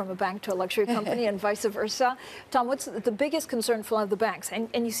executives from a bank to a luxury company and vice versa? Tom, what's the biggest concern for a lot of the banks? And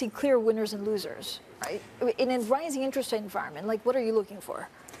you see clear winners and losers, right? In a rising interest rate environment, like what are you looking for?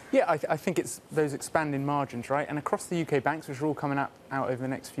 Yeah, I think it's those expanding margins, right? And across the UK banks, which are all coming out over the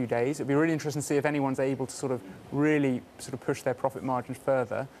next few days, it'd be really interesting to see if anyone's able to sort of really sort of push their profit margins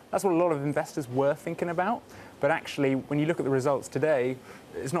further. That's what a lot of investors were thinking about. But actually, when you look at the results today,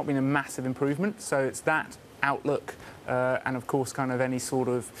 it's not been a massive improvement. So it's that outlook and, of course, kind of any sort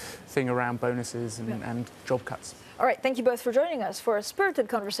of thing around bonuses and job cuts. All right, thank you both for joining us for a spirited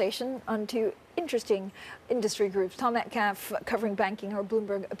conversation on two interesting industry groups. Tom Metcalf covering banking, or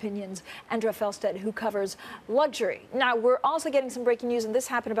Bloomberg Opinions, Andrea Felstead, who covers luxury. Now, we're also getting some breaking news, and this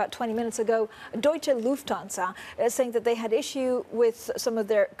happened about 20 minutes ago. Deutsche Lufthansa is saying that they had issue with some of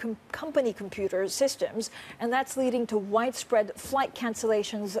their company computer systems, and that's leading to widespread flight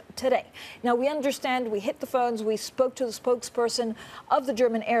cancellations today. Now, we understand, we hit the phones, we spoke to the spokesperson of the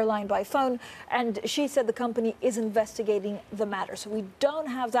German airline by phone, and she said the company is investigating the matter. So we don't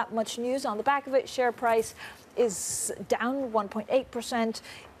have that much news. On the back of it, share price is down 1.8%.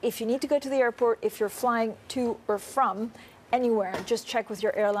 If you need to go to the airport, if you're flying to or from anywhere, just check with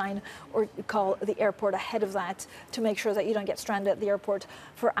your airline or call the airport ahead of that to make sure that you don't get stranded at the airport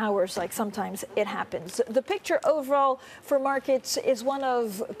for hours, like sometimes it happens. The picture overall for markets is one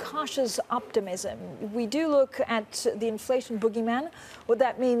of cautious optimism. We do look at the inflation boogeyman, what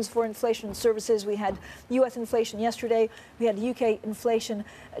that means for inflation services. We had U.S. inflation yesterday, we had UK inflation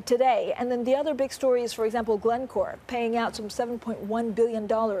today. And then the other big story is, for example, Glencore paying out some $7.1 billion.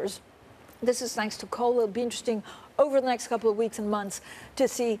 This is thanks to coal. It'll be interesting over the next couple of weeks and months to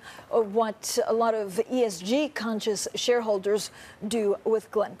see what a lot of ESG-conscious shareholders do with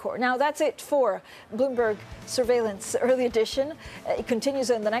Glencore. Now, that's it for Bloomberg Surveillance Early Edition. It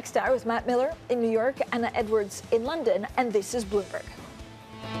continues in the next hour with Matt Miller in New York, Anna Edwards in London, and this is Bloomberg.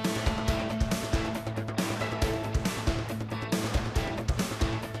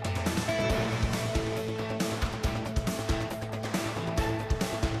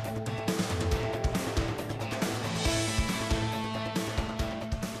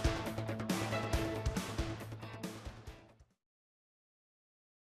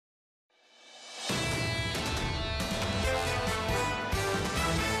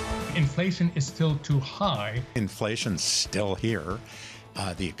 Inflation is still too high. Inflation's still here.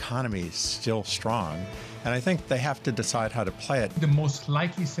 The economy is still strong. And I think they have to decide how to play it. The most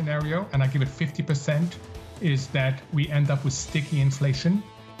likely scenario, and I give it 50%, is that we end up with sticky inflation,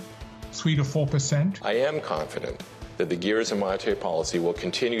 3 to 4%. I am confident that the gears of monetary policy will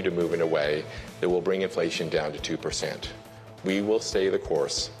continue to move in a way that will bring inflation down to 2%. We will stay the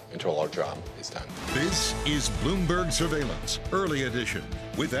course until our job is done. This is Bloomberg Surveillance Early Edition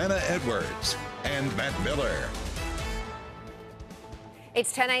with Anna Edwards and Matt Miller.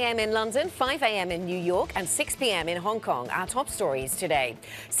 It's 10 a.m. in London, 5 a.m. in New York, and 6 p.m. in Hong Kong. Our top stories today.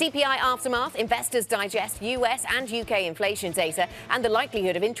 CPI aftermath, investors digest US and UK inflation data, and the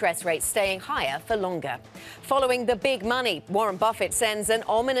likelihood of interest rates staying higher for longer. Following the big money, Warren Buffett sends an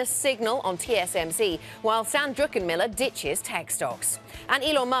ominous signal on TSMC, while Sam Druckenmiller ditches tech stocks. And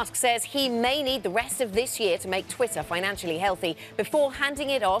Elon Musk says he may need the rest of this year to make Twitter financially healthy before handing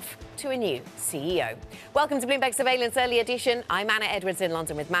it off to a new CEO. Welcome to Bloomberg Surveillance Early Edition. I'm Anna Edwards Surveillance in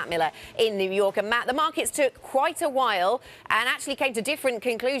London with Matt Miller in New York. And Matt, the markets took quite a while and actually came to different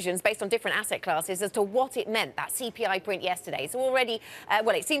conclusions based on different asset classes as to what it meant, that CPI print yesterday. So already,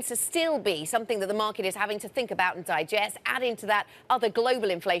 well, it seems to still be something that the market is having to think about and digest, add into that other global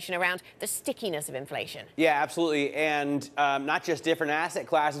inflation around the stickiness of inflation. Yeah, absolutely. And not just different asset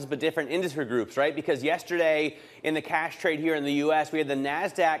classes, but different industry groups, right? Because yesterday in the cash trade here in the U.S., we had the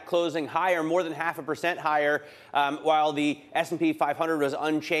NASDAQ closing higher, more than 0.5% higher, while the S&P 500 was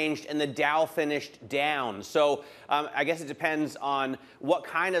unchanged and the Dow finished down. So I guess it depends on what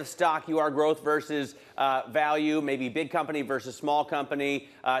kind of stock you are, growth versus value, maybe big company versus small company,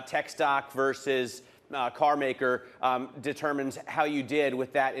 tech stock versus car maker, determines how you did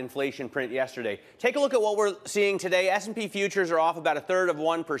with that inflation print yesterday. Take a look at what we're seeing today. S&P futures are off about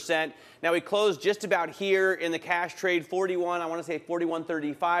 1/3%. Now we closed just about here in the cash trade, 41, I want to say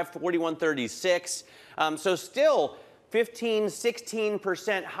 41.35, 41.36. So still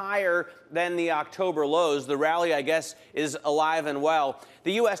 16% higher than the October lows. The rally, I guess, is alive and well.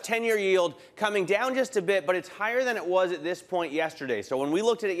 The U.S. 10-year yield coming down just a bit, but it's higher than it was at this point yesterday. So when we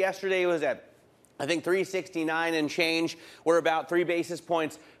looked at it yesterday, it was at, I think, 369 and change. We're about 3 basis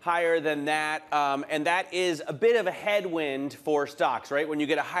points higher than that. And that is a bit of a headwind for stocks, right? When you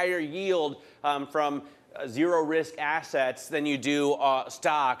get a higher yield from zero risk assets than you do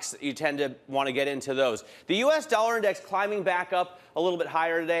stocks, you tend to want to get into those. The U.S. dollar index climbing back up a little bit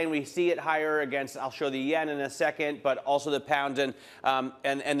higher today, and we see it higher against, I'll show the yen in a second, but also the pound and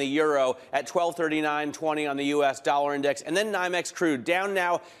the euro at 1239.20 on the U.S. dollar index. And then NYMEX crude down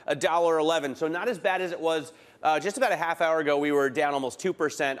now $1.11. So not as bad as it was just about a half hour ago. We were down almost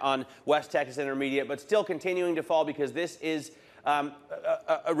 2% on West Texas Intermediate, but still continuing to fall because this is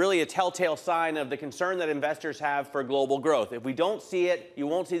really a telltale sign of the concern that investors have for global growth. If we don't see it, you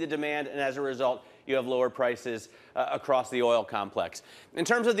won't see the demand, and as a result, you have lower prices across the oil complex. In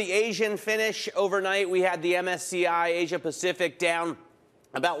terms of the Asian finish overnight, we had the MSCI Asia Pacific down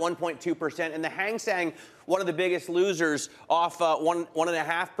about 1.2%, and the Hang Seng, one of the biggest losers, off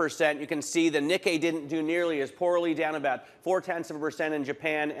 1.5%. You can see the Nikkei didn't do nearly as poorly, down about 0.4% in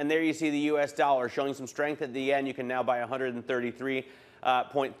Japan. And there you see the U.S. dollar showing some strength at the yen. You can now buy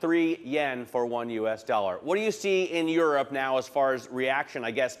 133.3 yen for $1 US. What do you see in Europe now as far as reaction,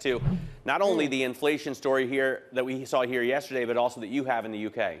 I guess, to not only the inflation story here that we saw here yesterday, but also that you have in the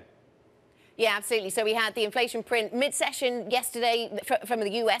UK? Yeah, absolutely. So we had the inflation print mid-session yesterday from the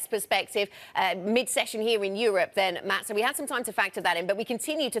US perspective, mid-session here in Europe then, Matt. So we had some time to factor that in, but we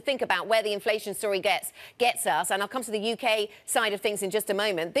continue to think about where the inflation story gets us. And I'll come to the UK side of things in just a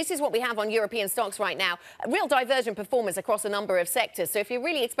moment. This is what we have on European stocks right now. Real divergent performance across a number of sectors. So if you're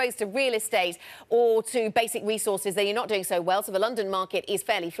really exposed to real estate or to basic resources, then you're not doing so well. So the London market is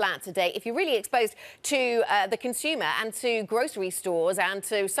fairly flat today. If you're really exposed to the consumer and to grocery stores and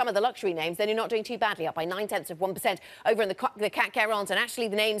to some of the luxury names, then you're not doing too badly, up by 0.9% over in the CAC 40. And actually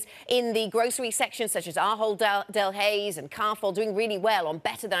the names in the grocery section, such as Ahold Delhaize and Carrefour, doing really well on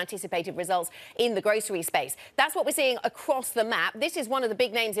better than anticipated results in the grocery space. That's what we're seeing across the map. This is one of the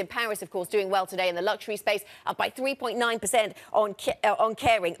big names in Paris, of course, doing well today in the luxury space, up by 3.9% on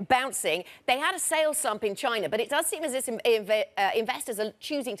Kering, bouncing. They had a sales slump in China, but it does seem as if investors are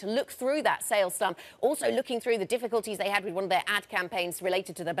choosing to look through that sales slump, also looking through the difficulties they had with one of their ad campaigns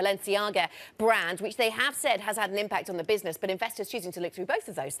related to the Balenciaga brand, which they have said has had an impact on the business, but investors choosing to look through both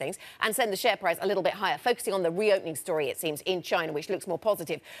of those things and send the share price a little bit higher, focusing on the reopening story, it seems, in China, which looks more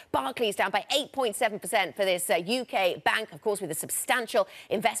positive. Barclays down by 8.7% for this UK bank, of course, with a substantial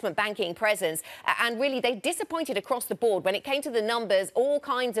investment banking presence. And really, they disappointed across the board. When it came to the numbers, all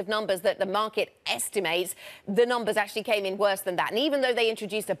kinds of numbers that the market estimates, the numbers actually came in worse than that. And even though they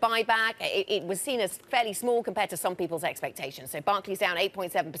introduced a buyback, it was seen as fairly small compared to some people's expectations. So Barclays down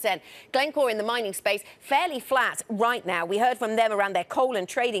 8.7%. Glencore in the mining space, fairly flat right now. We heard from them around their coal and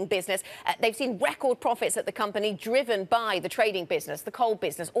trading business. They've seen record profits at the company driven by the trading business, the coal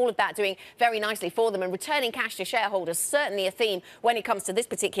business, all of that doing very nicely for them. And returning cash to shareholders, certainly a theme when it comes to this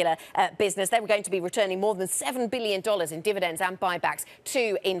particular business. They were going to be returning more than $7 billion in dividends and buybacks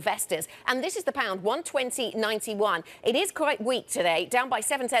to investors. And this is the pound, 120.91. It is quite weak today, down by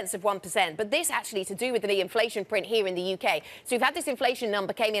 0.7%. But this actually to do with the inflation print here in the UK. So we've had this inflation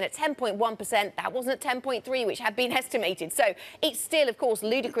number came in at 10.1%. 10.1%. That wasn't at 10.3, which had been estimated. So it's still, of course,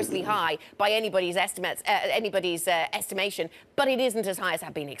 ludicrously high by anybody's estimates, estimation, but it isn't as high as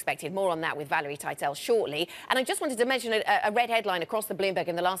had been expected. More on that with Valerie Teitel shortly. And I just wanted to mention a red headline across the Bloomberg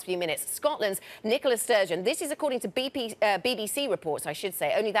in the last few minutes. Scotland's Nicola Sturgeon, this is according to BBC reports, I should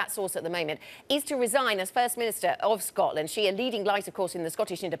say, only that source at the moment, is to resign as First Minister of Scotland. She a leading light, of course, in the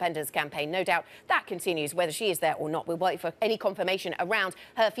Scottish independence campaign. No doubt that continues, whether she is there or not. We'll wait for any confirmation around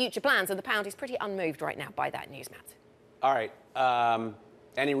her future plans, and the pound is pretty unmoved right now by that news, Matt. All right.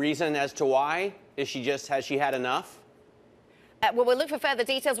 Any reason as to why? Has she had enough? Well, we'll look for further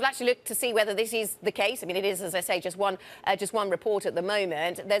details. We'll actually look to see whether this is the case. I mean, it is, as I say, just one report at the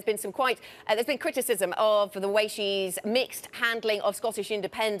moment. There's been there's been criticism of the way she's mixed handling of Scottish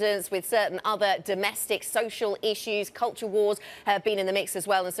independence with certain other domestic social issues. Culture wars have been in the mix as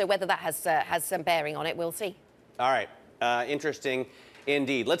well, and so whether that has some bearing on it, we'll see. All right. Interesting.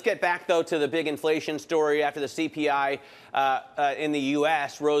 Indeed. Let's get back, though, to the big inflation story after the CPI in the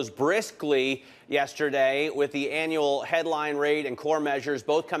U.S. rose briskly yesterday with the annual headline rate and core measures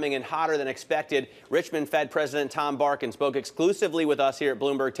both coming in hotter than expected. Richmond Fed President Tom Barkin spoke exclusively with us here at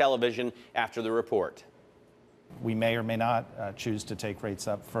Bloomberg Television after the report. We may or may not choose to take rates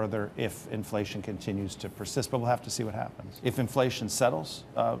up further if inflation continues to persist, but we'll have to see what happens. If inflation settles,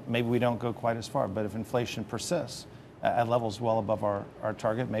 maybe we don't go quite as far, but if inflation persists at levels well above our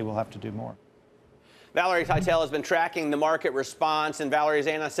target, maybe we'll have to do more. Valerie Teitel has been tracking the market response, and Valerie, as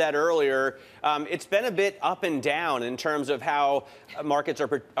Anna said earlier, it's been a bit up and down in terms of how markets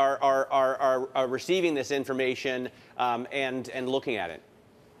are receiving this information and looking at it.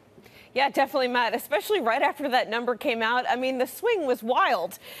 Yeah, definitely, Matt, especially right after that number came out. I mean, the swing was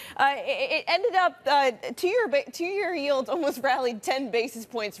wild. It ended up two-year yields almost rallied 10 basis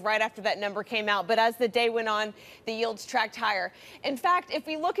points right after that number came out. But as the day went on, the yields tracked higher. In fact, if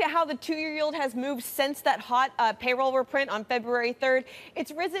we look at how the two-year yield has moved since that hot payroll reprint on February 3rd,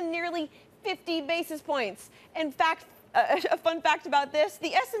 it's risen nearly 50 basis points. In fact, a fun fact about this,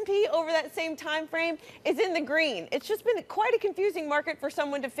 the S&P over that same time frame is in the green. It's just been quite a confusing market for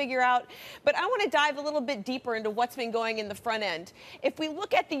someone to figure out. But I want to dive a little bit deeper into what's been going in the front end. If we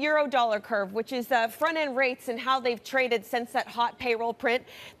look at the euro-dollar curve, which is front end rates and how they've traded since that hot payroll print,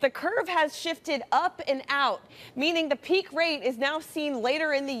 the curve has shifted up and out, meaning the peak rate is now seen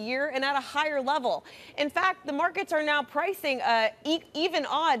later in the year and at a higher level. In fact, the markets are now pricing even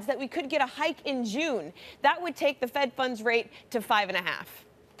odds that we could get a hike in June. That would take the Fed funds rate to 5.5.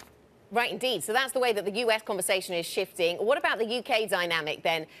 Right, indeed. So that's the way that the US conversation is shifting. What about the UK dynamic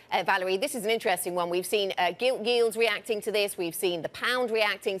then, Valerie? This is an interesting one. We've seen gilt yields reacting to this. We've seen the pound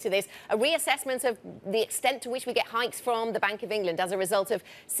reacting to this. A reassessment of the extent to which we get hikes from the Bank of England as a result of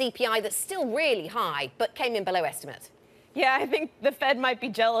CPI that's still really high, but came in below estimate. Yeah, I think the Fed might be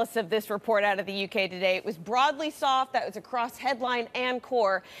jealous of this report out of the UK today. It was broadly soft. That was across headline and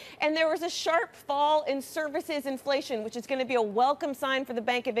core. And there was a sharp fall in services inflation, which is going to be a welcome sign for the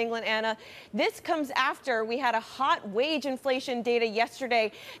Bank of England, Anna. This comes after we had a hot wage inflation data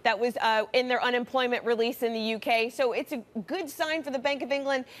yesterday that was in their unemployment release in the UK. So it's a good sign for the Bank of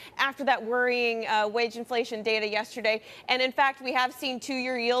England after that worrying wage inflation data yesterday. And in fact, we have seen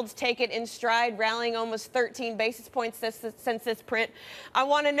two-year yields take it in stride, rallying almost 13 basis points since this print. I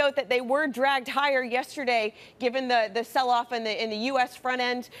want to note that they were dragged higher yesterday, given the sell-off in the U.S. front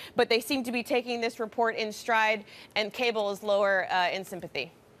end, but they seem to be taking this report in stride, and cable is lower in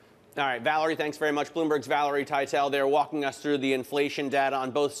sympathy. All right, Valerie, thanks very much. Bloomberg's Valerie Teitel there walking us through the inflation data on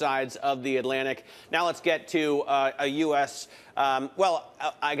both sides of the Atlantic. Now let's get to a U.S.,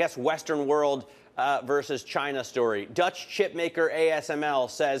 I guess Western world versus China story. Dutch chipmaker ASML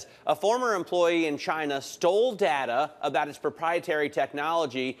says a former employee in China stole data about its proprietary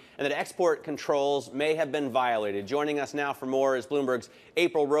technology and that export controls may have been violated. Joining us now for more is Bloomberg's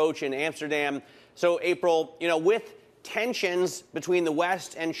April Roach in Amsterdam. So, April, with tensions between the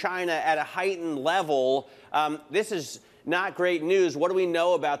West and China at a heightened level, this is not great news. What do we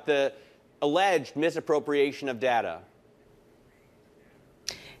know about the alleged misappropriation of data?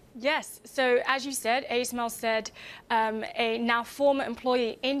 Yes. So as you said, ASML said a now former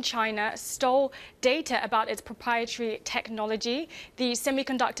employee in China stole data about its proprietary technology. The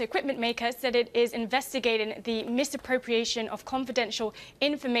semiconductor equipment maker said it is investigating the misappropriation of confidential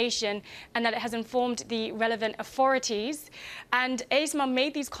information and that it has informed the relevant authorities. And ASML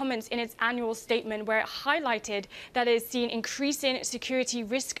made these comments in its annual statement where it highlighted that it has seen increasing security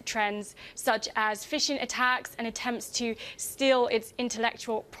risk trends such as phishing attacks and attempts to steal its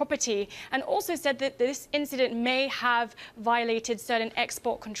intellectual property, and also said that this incident may have violated certain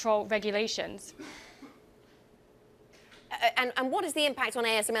export control regulations. And what is the impact on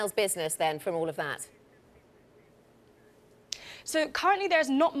ASML's business then from all of that? So currently there's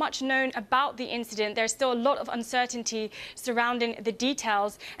not much known about the incident. There's still a lot of uncertainty surrounding the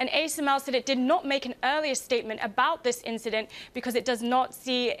details. And ASML said it did not make an earlier statement about this incident because it does not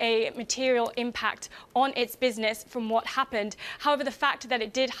see a material impact on its business from what happened. However, the fact that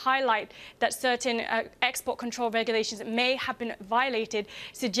it did highlight that certain export control regulations may have been violated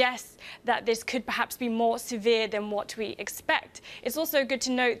suggests that this could perhaps be more severe than what we expect. It's also good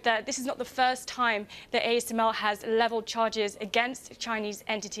to note that this is not the first time that ASML has leveled charges against Chinese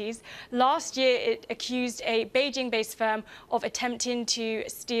entities. Last year, it accused a Beijing-based firm of attempting to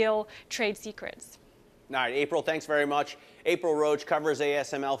steal trade secrets. All right, April, thanks very much. April Roach covers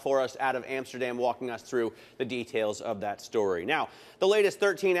ASML for us out of Amsterdam, walking us through the details of that story. Now, the latest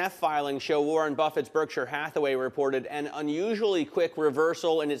 13F filings show Warren Buffett's Berkshire Hathaway reported an unusually quick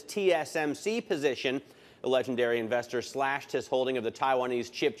reversal in its TSMC position. The legendary investor slashed his holding of the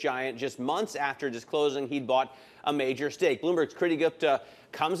Taiwanese chip giant just months after disclosing he'd bought a major stake. Bloomberg's Kriti Gupta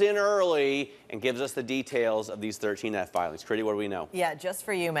comes in early and gives us the details of these 13F filings. Kriti, what do we know? Yeah, just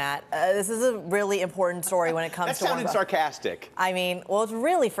for you, Matt. This is a really important story when it comes to Warren Buffett. That sounded sarcastic. I mean, well, it's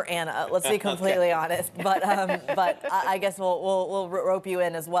really for Anna. Let's be completely honest. But I guess we'll rope you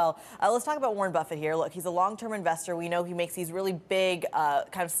in as well. Let's talk about Warren Buffett here. Look, he's a long-term investor. We know he makes these really big kind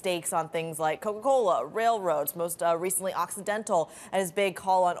of stakes on things like Coca-Cola, railroads, most recently Occidental, and his big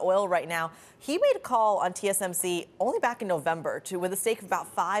call on oil right now. He made a call on TSMC only back in November with a stake of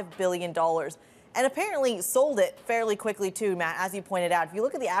about $5 billion. And apparently sold it fairly quickly too, Matt, as you pointed out. If you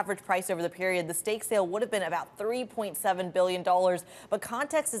look at the average price over the period, the stake sale would have been about $3.7 billion. But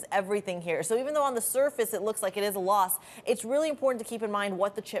context is everything here. So even though on the surface it looks like it is a loss, it's really important to keep in mind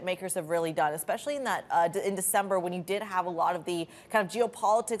what the chip makers have really done, especially in that in December when you did have a lot of the kind of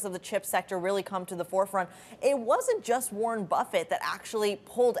geopolitics of the chip sector really come to the forefront. It wasn't just Warren Buffett that actually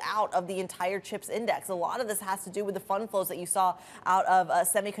pulled out of the entire chips index. A lot of this has to do with the fund flows that you saw out of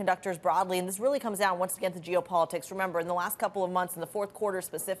semiconductors broadly. And this really comes down once again to geopolitics. Remember, in the last couple of months, in the fourth quarter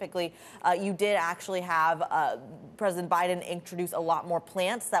specifically, you did actually have President Biden introduce a lot more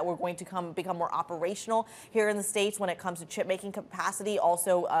plants that were going to become more operational here in the States when it comes to chip making capacity.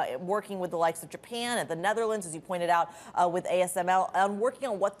 Also working with the likes of Japan and the Netherlands, as you pointed out, with ASML, and working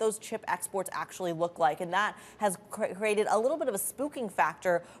on what those chip exports actually look like. And that has created a little bit of a spooking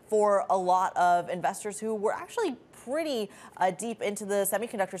factor for a lot of investors who were actually pretty deep into the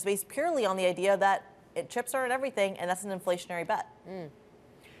semiconductor space purely on the idea that chips aren't everything, and that's an inflationary bet.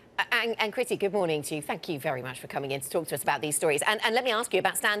 And Kriti, good morning to you. Thank you very much for coming in to talk to us about these stories. And let me ask you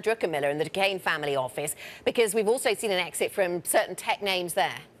about Stan Druckenmiller and the Duquesne family office, because we've also seen an exit from certain tech names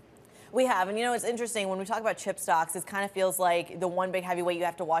there. We have, and you know, it's interesting when we talk about chip stocks, it kind of feels like the one big heavyweight you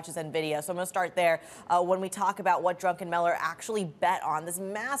have to watch is NVIDIA. So I'm going to start there. When we talk about what Druckenmiller actually bet on, this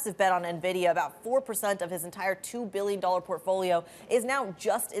massive bet on NVIDIA, about 4% of his entire $2 billion portfolio is now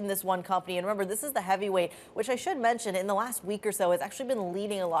just in this one company. And remember, this is the heavyweight, which I should mention in the last week or so has actually been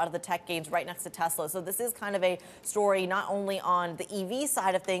leading a lot of the tech gains right next to Tesla. So this is kind of a story not only on the EV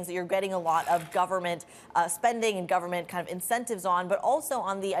side of things that you're getting a lot of government spending and government kind of incentives on, but also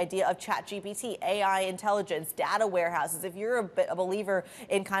on the idea of ChatGPT, AI intelligence, data warehouses. If you're a believer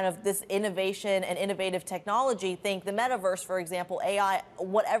in kind of this innovation and innovative technology, think the metaverse, for example, AI,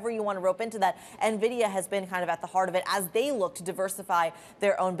 whatever you want to rope into that. NVIDIA has been kind of at the heart of it as they look to diversify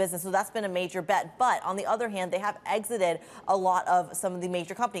their own business. So that's been a major bet. But on the other hand, they have exited a lot of some of the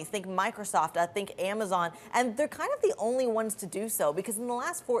major companies. Think Microsoft, think Amazon, and they're kind of the only ones to do so because in the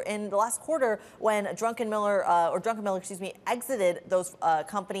last quarter, when Druckenmiller, exited those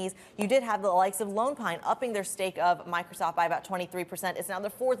companies, you did have the likes of Lone Pine upping their stake of Microsoft by about 23%. It's now the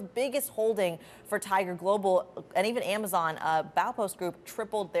fourth biggest holding for Tiger Global, and even Amazon, Baupost Group,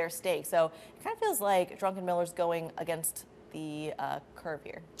 tripled their stake. So it kind of feels like Druckenmiller's going against the curve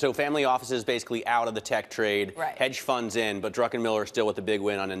here. So family offices basically out of the tech trade, right. Hedge funds in, but Druckenmiller still with the big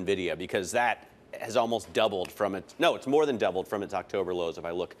win on NVIDIA because that has almost doubled from its, no, it's more than doubled from its October lows. If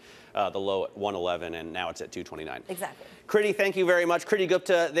I look, the low at 111 and now it's at 229. Exactly. Kriti, thank you very much. Kriti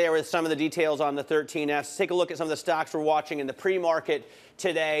Gupta there with some of the details on the 13Fs. Take a look at some of the stocks we're watching in the pre-market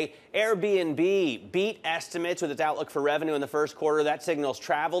today. Airbnb beat estimates with its outlook for revenue in the first quarter. That signals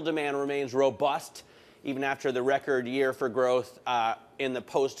travel demand remains robust even after the record year for growth in the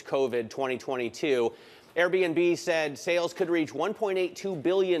post-COVID 2022. Airbnb said sales could reach $1.82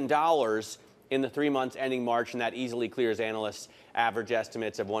 billion in the 3 months ending March, and that easily clears analysts' average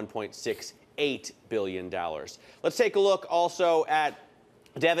estimates of $1.68 billion. Let's take a look also at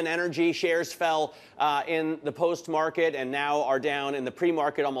Devon Energy shares fell in the post-market and now are down in the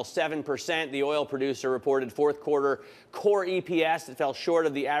pre-market almost 7%. The oil producer reported fourth quarter core EPS that fell short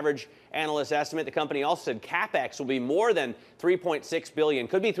of the average analyst estimate. The company also said CapEx will be more than $3.6 billion,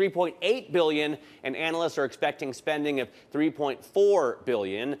 could be $3.8 billion, and analysts are expecting spending of $3.4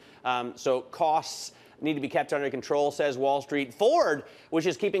 billion. So costs need to be kept under control, says Wall Street. Ford, which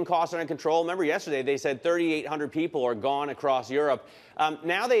is keeping costs under control. Remember yesterday they said 3,800 people are gone across Europe.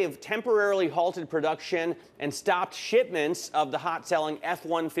 Now they have temporarily halted production and stopped shipments of the hot-selling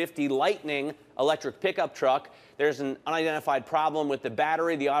F-150 Lightning electric pickup truck. There's an unidentified problem with the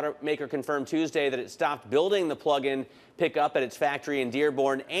battery. The automaker confirmed Tuesday that it stopped building the plug-in pickup at its factory in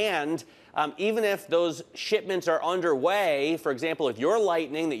Dearborn. And even if those shipments are underway, for example, if your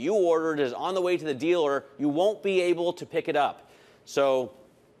Lightning that you ordered is on the way to the dealer, you won't be able to pick it up. So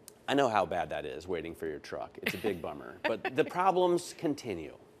I know how bad that is, waiting for your truck. It's a big bummer. But the problems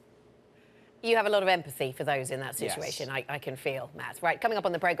continue. You have a lot of empathy for those in that situation, yes. I can feel, Matt. Right, coming up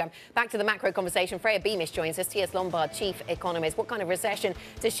on the programme, back to the macro conversation. Freya Beamish joins us, TS Lombard chief economist. What kind of recession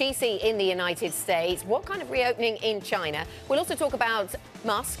does she see in the United States? What kind of reopening in China? We'll also talk about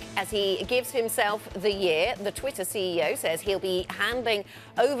Musk as he gives himself the year. The Twitter CEO says he'll be handing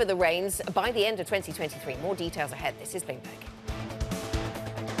over the reins by the end of 2023. More details ahead. This is Bloomberg.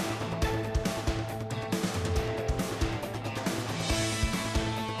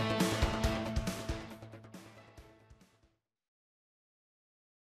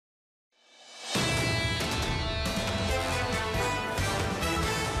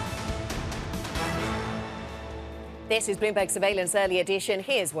 This is Bloomberg Surveillance Early Edition.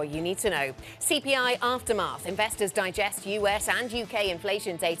 Here's what you need to know. CPI aftermath. Investors digest US and UK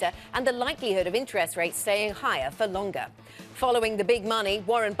inflation data and the likelihood of interest rates staying higher for longer. Following the big money,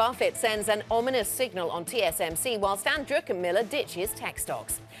 Warren Buffett sends an ominous signal on TSMC while Stan Druckenmiller ditches tech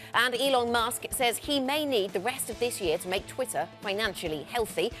stocks. And Elon Musk says he may need the rest of this year to make Twitter financially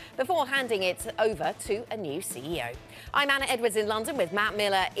healthy before handing it over to a new CEO. I'm Anna Edwards in London with Matt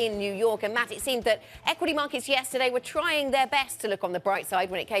Miller in New York. And Matt, it seemed that equity markets yesterday were trying their best to look on the bright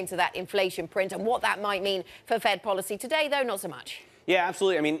side when it came to that inflation print and what that might mean for Fed policy. Today, though, not so much. Yeah,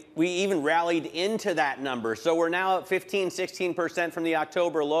 absolutely. I mean, we even rallied into that number. So we're now at 16% from the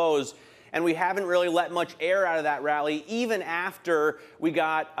October lows. And we haven't really let much air out of that rally, even after we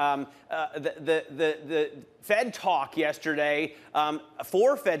got the Fed talk yesterday.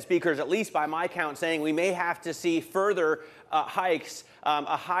 4 Fed speakers, at least by my count, saying we may have to see further hikes,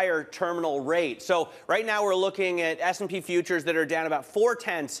 a higher terminal rate. So right now we're looking at S&P futures that are down about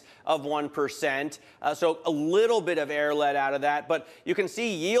 0.4%. So a little bit of air let out of that. But you can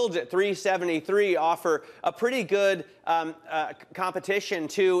see yields at 373 offer a pretty good competition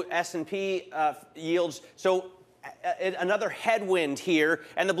to S&P yields. So another headwind here,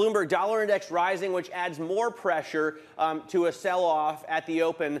 and the Bloomberg Dollar Index rising, which adds more pressure to a sell-off at the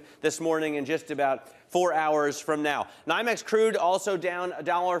open this morning in just about 4 hours from now. NYMEX crude also down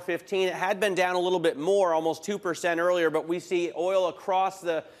 $1.15. It had been down a little bit more, almost 2% earlier, but we see oil across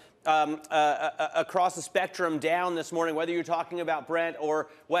the spectrum down this morning, whether you're talking about Brent or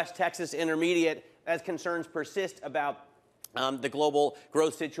West Texas Intermediate, as concerns persist about the global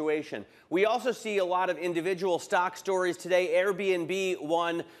growth situation. We also see a lot of individual stock stories today. Airbnb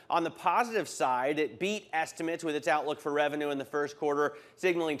won on the positive side. It beat estimates with its outlook for revenue in the first quarter,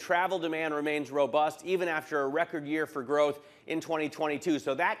 signaling travel demand remains robust even after a record year for growth in 2022.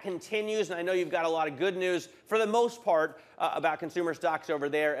 So that continues, and I know you've got a lot of good news for the most part about consumer stocks over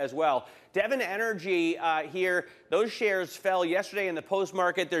there as well. Devon Energy here, those shares fell yesterday in the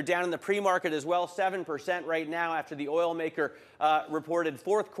post-market. They're down in the pre-market as well, 7% right now after the oil maker reported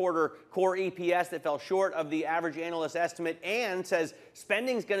fourth quarter core EPS that fell short of the average analyst estimate and says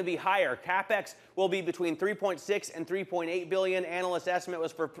spending's going to be higher. CapEx will be between $3.6 and $3.8 billion. Analyst estimate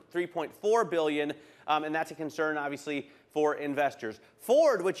was for $3.4 billion, and that's a concern, obviously, for investors.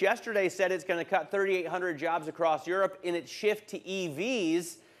 Ford, which yesterday said it's going to cut 3,800 jobs across Europe in its shift to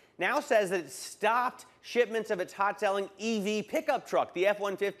EVs, now says that it stopped shipments of its hot-selling EV pickup truck, the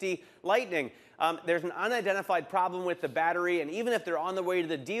F-150 Lightning. There's an unidentified problem with the battery, and even if they're on the way to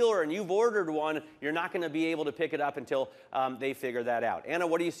the dealer and you've ordered one, you're not going to be able to pick it up until they figure that out. Anna,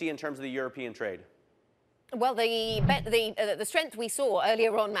 what do you see in terms of the European trade? Well, the strength we saw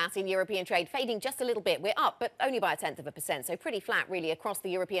earlier on, Matt, in European trade fading just a little bit. We're up, but only by 0.1%, so pretty flat, really, across the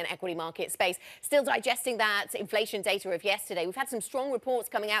European equity market space. Still digesting that inflation data of yesterday. We've had some strong reports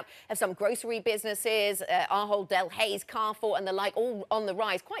coming out of some grocery businesses, Ahold Delhaize, Carrefour, and the like, all on the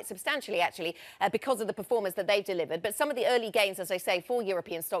rise, quite substantially, actually, because of the performance that they've delivered. But some of the early gains, as I say, for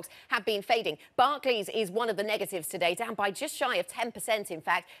European stocks have been fading. Barclays is one of the negatives today, down by just shy of 10%, in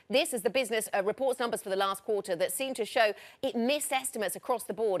fact. This is the business reports numbers for the last quarter that seem to show it missed estimates across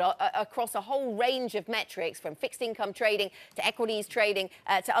the board, across a whole range of metrics, from fixed income trading to equities trading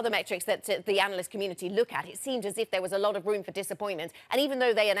to other metrics that the analyst community look at. It seemed as if there was a lot of room for disappointment. And even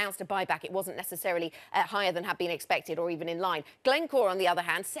though they announced a buyback, it wasn't necessarily higher than had been expected or even in line. Glencore, on the other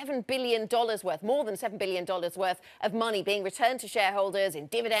hand, $7 billion worth, more than $7 billion worth of money being returned to shareholders in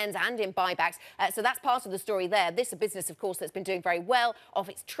dividends and in buybacks. So that's part of the story there. This is a business, of course, that's been doing very well off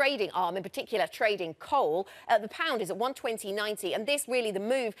its trading arm, in particular trading coal. The pound is at 120.90, and this really, the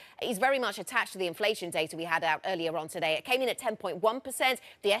move is very much attached to the inflation data we had out earlier on today. It came in at 10.1%.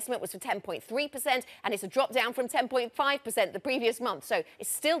 The estimate was for 10.3%, and it's a drop down from 10.5% the previous month. So it's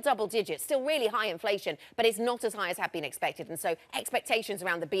still double digits, still really high inflation, but it's not as high as had been expected. And so expectations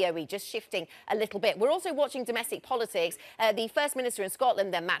around the BOE just shifting a little bit. We're also watching domestic politics. The First Minister in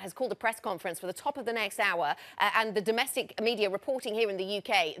Scotland, then, Matt, has called a press conference for the top of the next hour, and the domestic media reporting here in the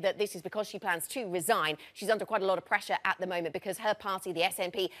UK that this is because she plans to resign. She's under quite a lot of pressure at the moment because her party, the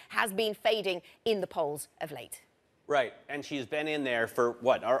SNP, has been fading in the polls of late. Right, and she's been in there for,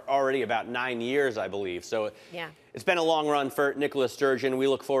 what, already about 9 years, I believe. So yeah, it's been a long run for Nicola Sturgeon. We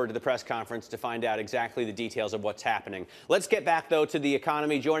look forward to the press conference to find out exactly the details of what's happening. Let's get back, though, to the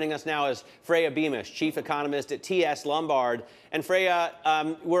economy. Joining us now is Freya Beamish, chief economist at TS Lombard. And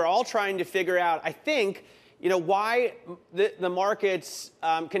Freya, we're all trying to figure out, I think, you know, why the markets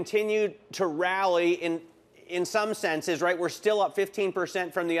continue to rally in some senses, right? We're still up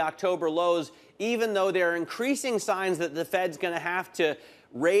 15% from the October lows, even though there are increasing signs that the Fed's going to have to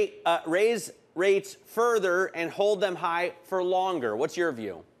raise rates further and hold them high for longer. What's your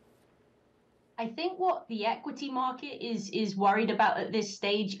view? I think what the equity market is worried about at this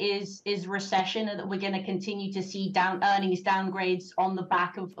stage is recession, and that we're going to continue to see earnings downgrades on the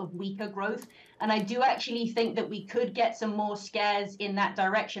back of weaker growth. And I do actually think that we could get some more scares in that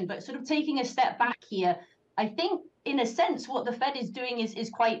direction. But sort of taking a step back here, I think, in a sense, what the Fed is doing is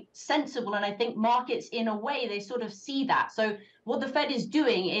quite sensible. And I think markets, in a way, they sort of see that. So what the Fed is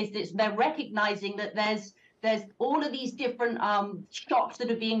doing is that they're recognizing that there's all of these different shocks that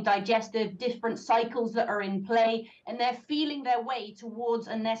are being digested, different cycles that are in play, and they're feeling their way towards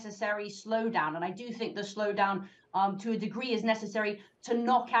a necessary slowdown. And I do think the slowdown, to a degree, is necessary to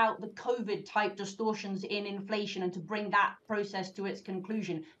knock out the COVID-type distortions in inflation and to bring that process to its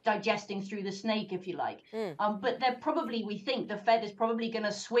conclusion, digesting through the snake, if you like. But we think the Fed is probably going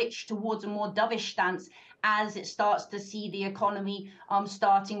to switch towards a more dovish stance as it starts to see the economy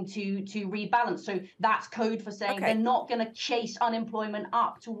starting to rebalance. So that's code for saying they're not going to chase unemployment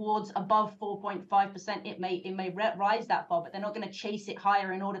up towards above 4.5%. It may rise that far, but they're not going to chase it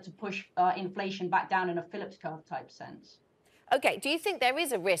higher in order to push inflation back down in a Phillips curve type sense. Okay, do you think there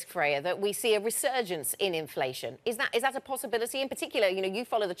is a risk, Freya, that we see a resurgence in inflation? Is that a possibility? In particular, you know, you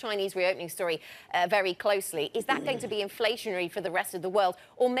follow the Chinese reopening story very closely. Is that going to be inflationary for the rest of the world?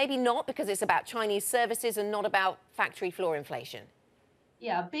 Or maybe not, because it's about Chinese services and not about factory floor inflation?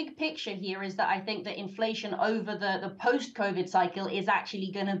 Yeah, big picture here is that I think that inflation over the post-COVID cycle is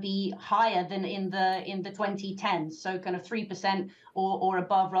actually going to be higher than in the 2010s, so kind of 3% or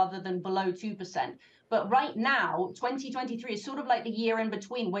above rather than below 2%. But right now, 2023 is sort of like the year in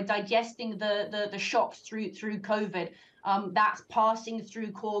between. We're digesting the shocks through COVID. That's passing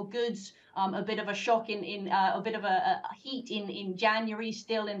through core goods. A bit of a shock a bit of a heat in January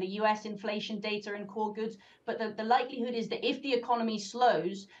still in the US inflation data in core goods. But the likelihood is that if the economy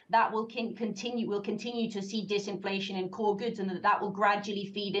slows, that will continue to see disinflation in core goods, and that will gradually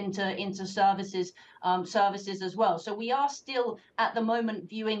feed into services as well. So we are still at the moment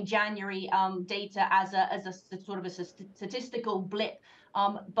viewing January data as a sort of a statistical blip.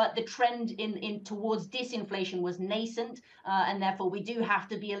 But the trend in towards disinflation was nascent, and therefore we do have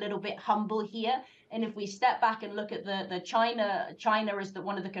to be a little bit humble here. And if we step back and look at the China is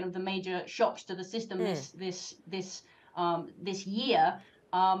one of the kind of the major shocks to the system this year.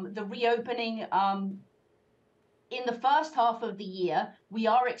 The reopening in the first half of the year, we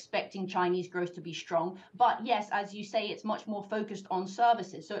are expecting Chinese growth to be strong. But yes, as you say, it's much more focused on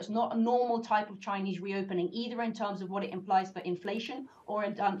services. So it's not a normal type of Chinese reopening, either in terms of what it implies for inflation or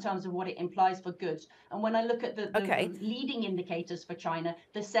in terms of what it implies for goods. And when I look at the leading indicators for China,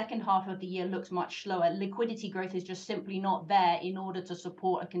 the second half of the year looks much slower. Liquidity growth is just simply not there in order to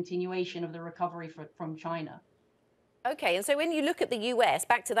support a continuation of the recovery from China. Okay, and so when you look at the US,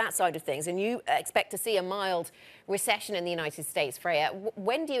 back to that side of things, and you expect to see a mild recession in the United States, Freya,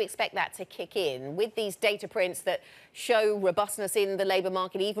 when do you expect that to kick in with these data prints that show robustness in the labour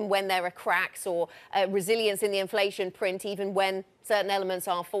market, even when there are cracks, or resilience in the inflation print, even when certain elements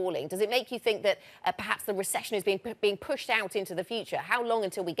are falling? Does it make you think that perhaps the recession is being pushed out into the future? How long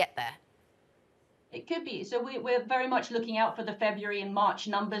until we get there? It could be. So we're very much looking out for the February and March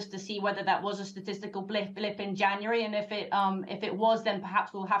numbers to see whether that was a statistical blip in January, and if it was, then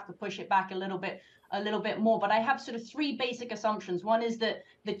perhaps we'll have to push it back a little bit more. But I have sort of three basic assumptions. One is that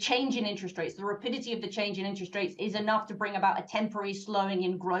the change in interest rates, the rapidity of the change in interest rates, is enough to bring about a temporary slowing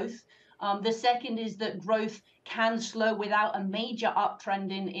in growth. The second is that growth can slow without a major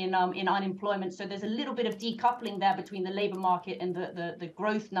uptrend in unemployment. So there's a little bit of decoupling there between the labour market and the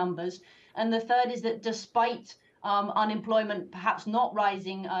growth numbers. And the third is that despite unemployment perhaps not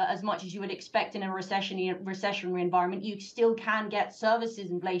rising as much as you would expect in a recessionary environment, you still can get services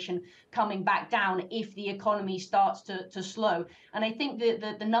inflation coming back down if the economy starts to slow. And I think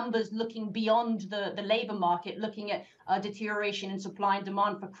that the numbers looking beyond the labour market, looking at deterioration in supply and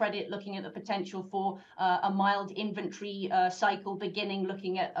demand for credit, looking at the potential for a mild inventory cycle beginning,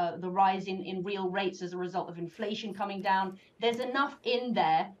 looking at the rise in real rates as a result of inflation coming down, there's enough in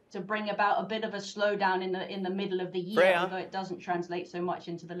there to bring about a bit of a slowdown in the middle of the year, Freya, although it doesn't translate so much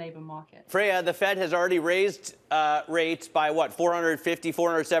into the labour market. Freya, the Fed has already raised rates by, what, 450,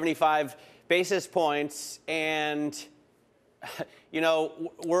 475 basis points, and you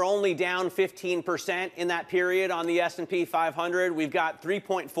know, we're only down 15% in that period on the S&P 500. We've got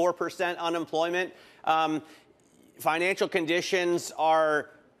 3.4% unemployment. Financial conditions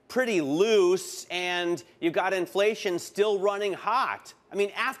are pretty loose, and you've got inflation still running hot. I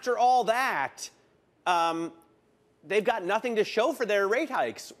mean, after all that, they've got nothing to show for their rate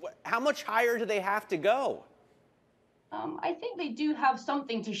hikes. How much higher do they have to go? I think they do have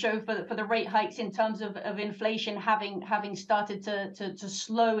something to show for the rate hikes in terms of inflation having started to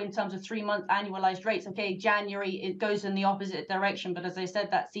slow in terms of 3-month annualized rates. Okay, January, it goes in the opposite direction, but as I said,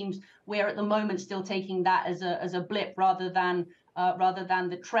 that seems we're at the moment still taking that as a blip rather than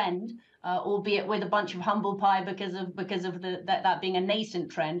the trend, albeit with a bunch of humble pie because of that being a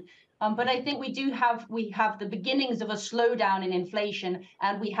nascent trend. But I think we have the beginnings of a slowdown in inflation,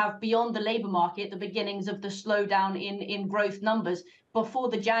 and we have beyond the labour market the beginnings of the slowdown in growth numbers. Before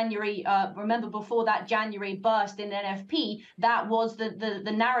the January, before that January burst in NFP, that was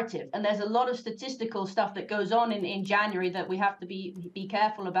the narrative. And there's a lot of statistical stuff that goes on in January that we have to be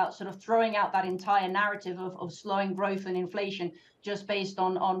careful about, sort of throwing out that entire narrative of slowing growth and inflation just based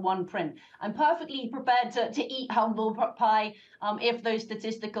on one print. I'm perfectly prepared to eat humble pie if those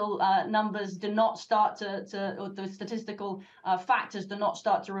statistical numbers do not start or those statistical factors do not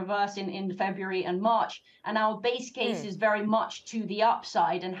start to reverse in February and March. And our base case is very much to the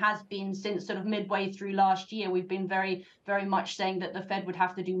upside, and has been since sort of midway through last year. We've been very, very much saying that the Fed would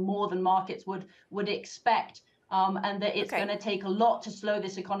have to do more than markets would expect. And that it's going to take a lot to slow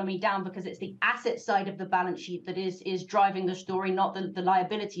this economy down, because it's the asset side of the balance sheet that is driving the story, not the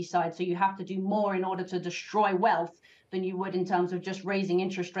liability side. So you have to do more in order to destroy wealth than you would in terms of just raising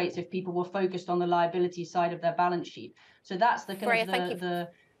interest rates if people were focused on the liability side of their balance sheet. So that's the kind of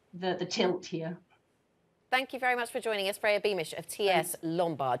the tilt here. Thank you very much for joining us, Freya Beamish of TS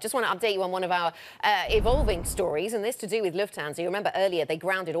Lombard. Just want to update you on one of our evolving stories, and this to do with Lufthansa. You remember earlier they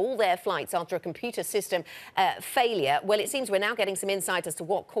grounded all their flights after a computer system failure. Well, it seems we're now getting some insight as to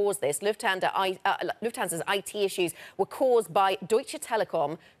what caused this. Lufthansa's IT issues were caused by Deutsche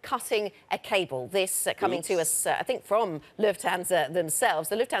Telekom cutting a cable. This coming to us, I think, from Lufthansa themselves.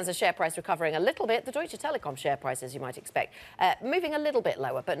 The Lufthansa share price recovering a little bit. The Deutsche Telekom share price, as you might expect, moving a little bit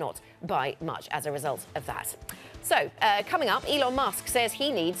lower, but not by much as a result of that. So, coming up, Elon Musk says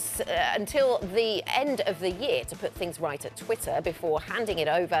he needs until the end of the year to put things right at Twitter before handing it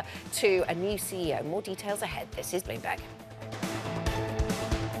over to a new CEO. More details ahead. This is Bloomberg.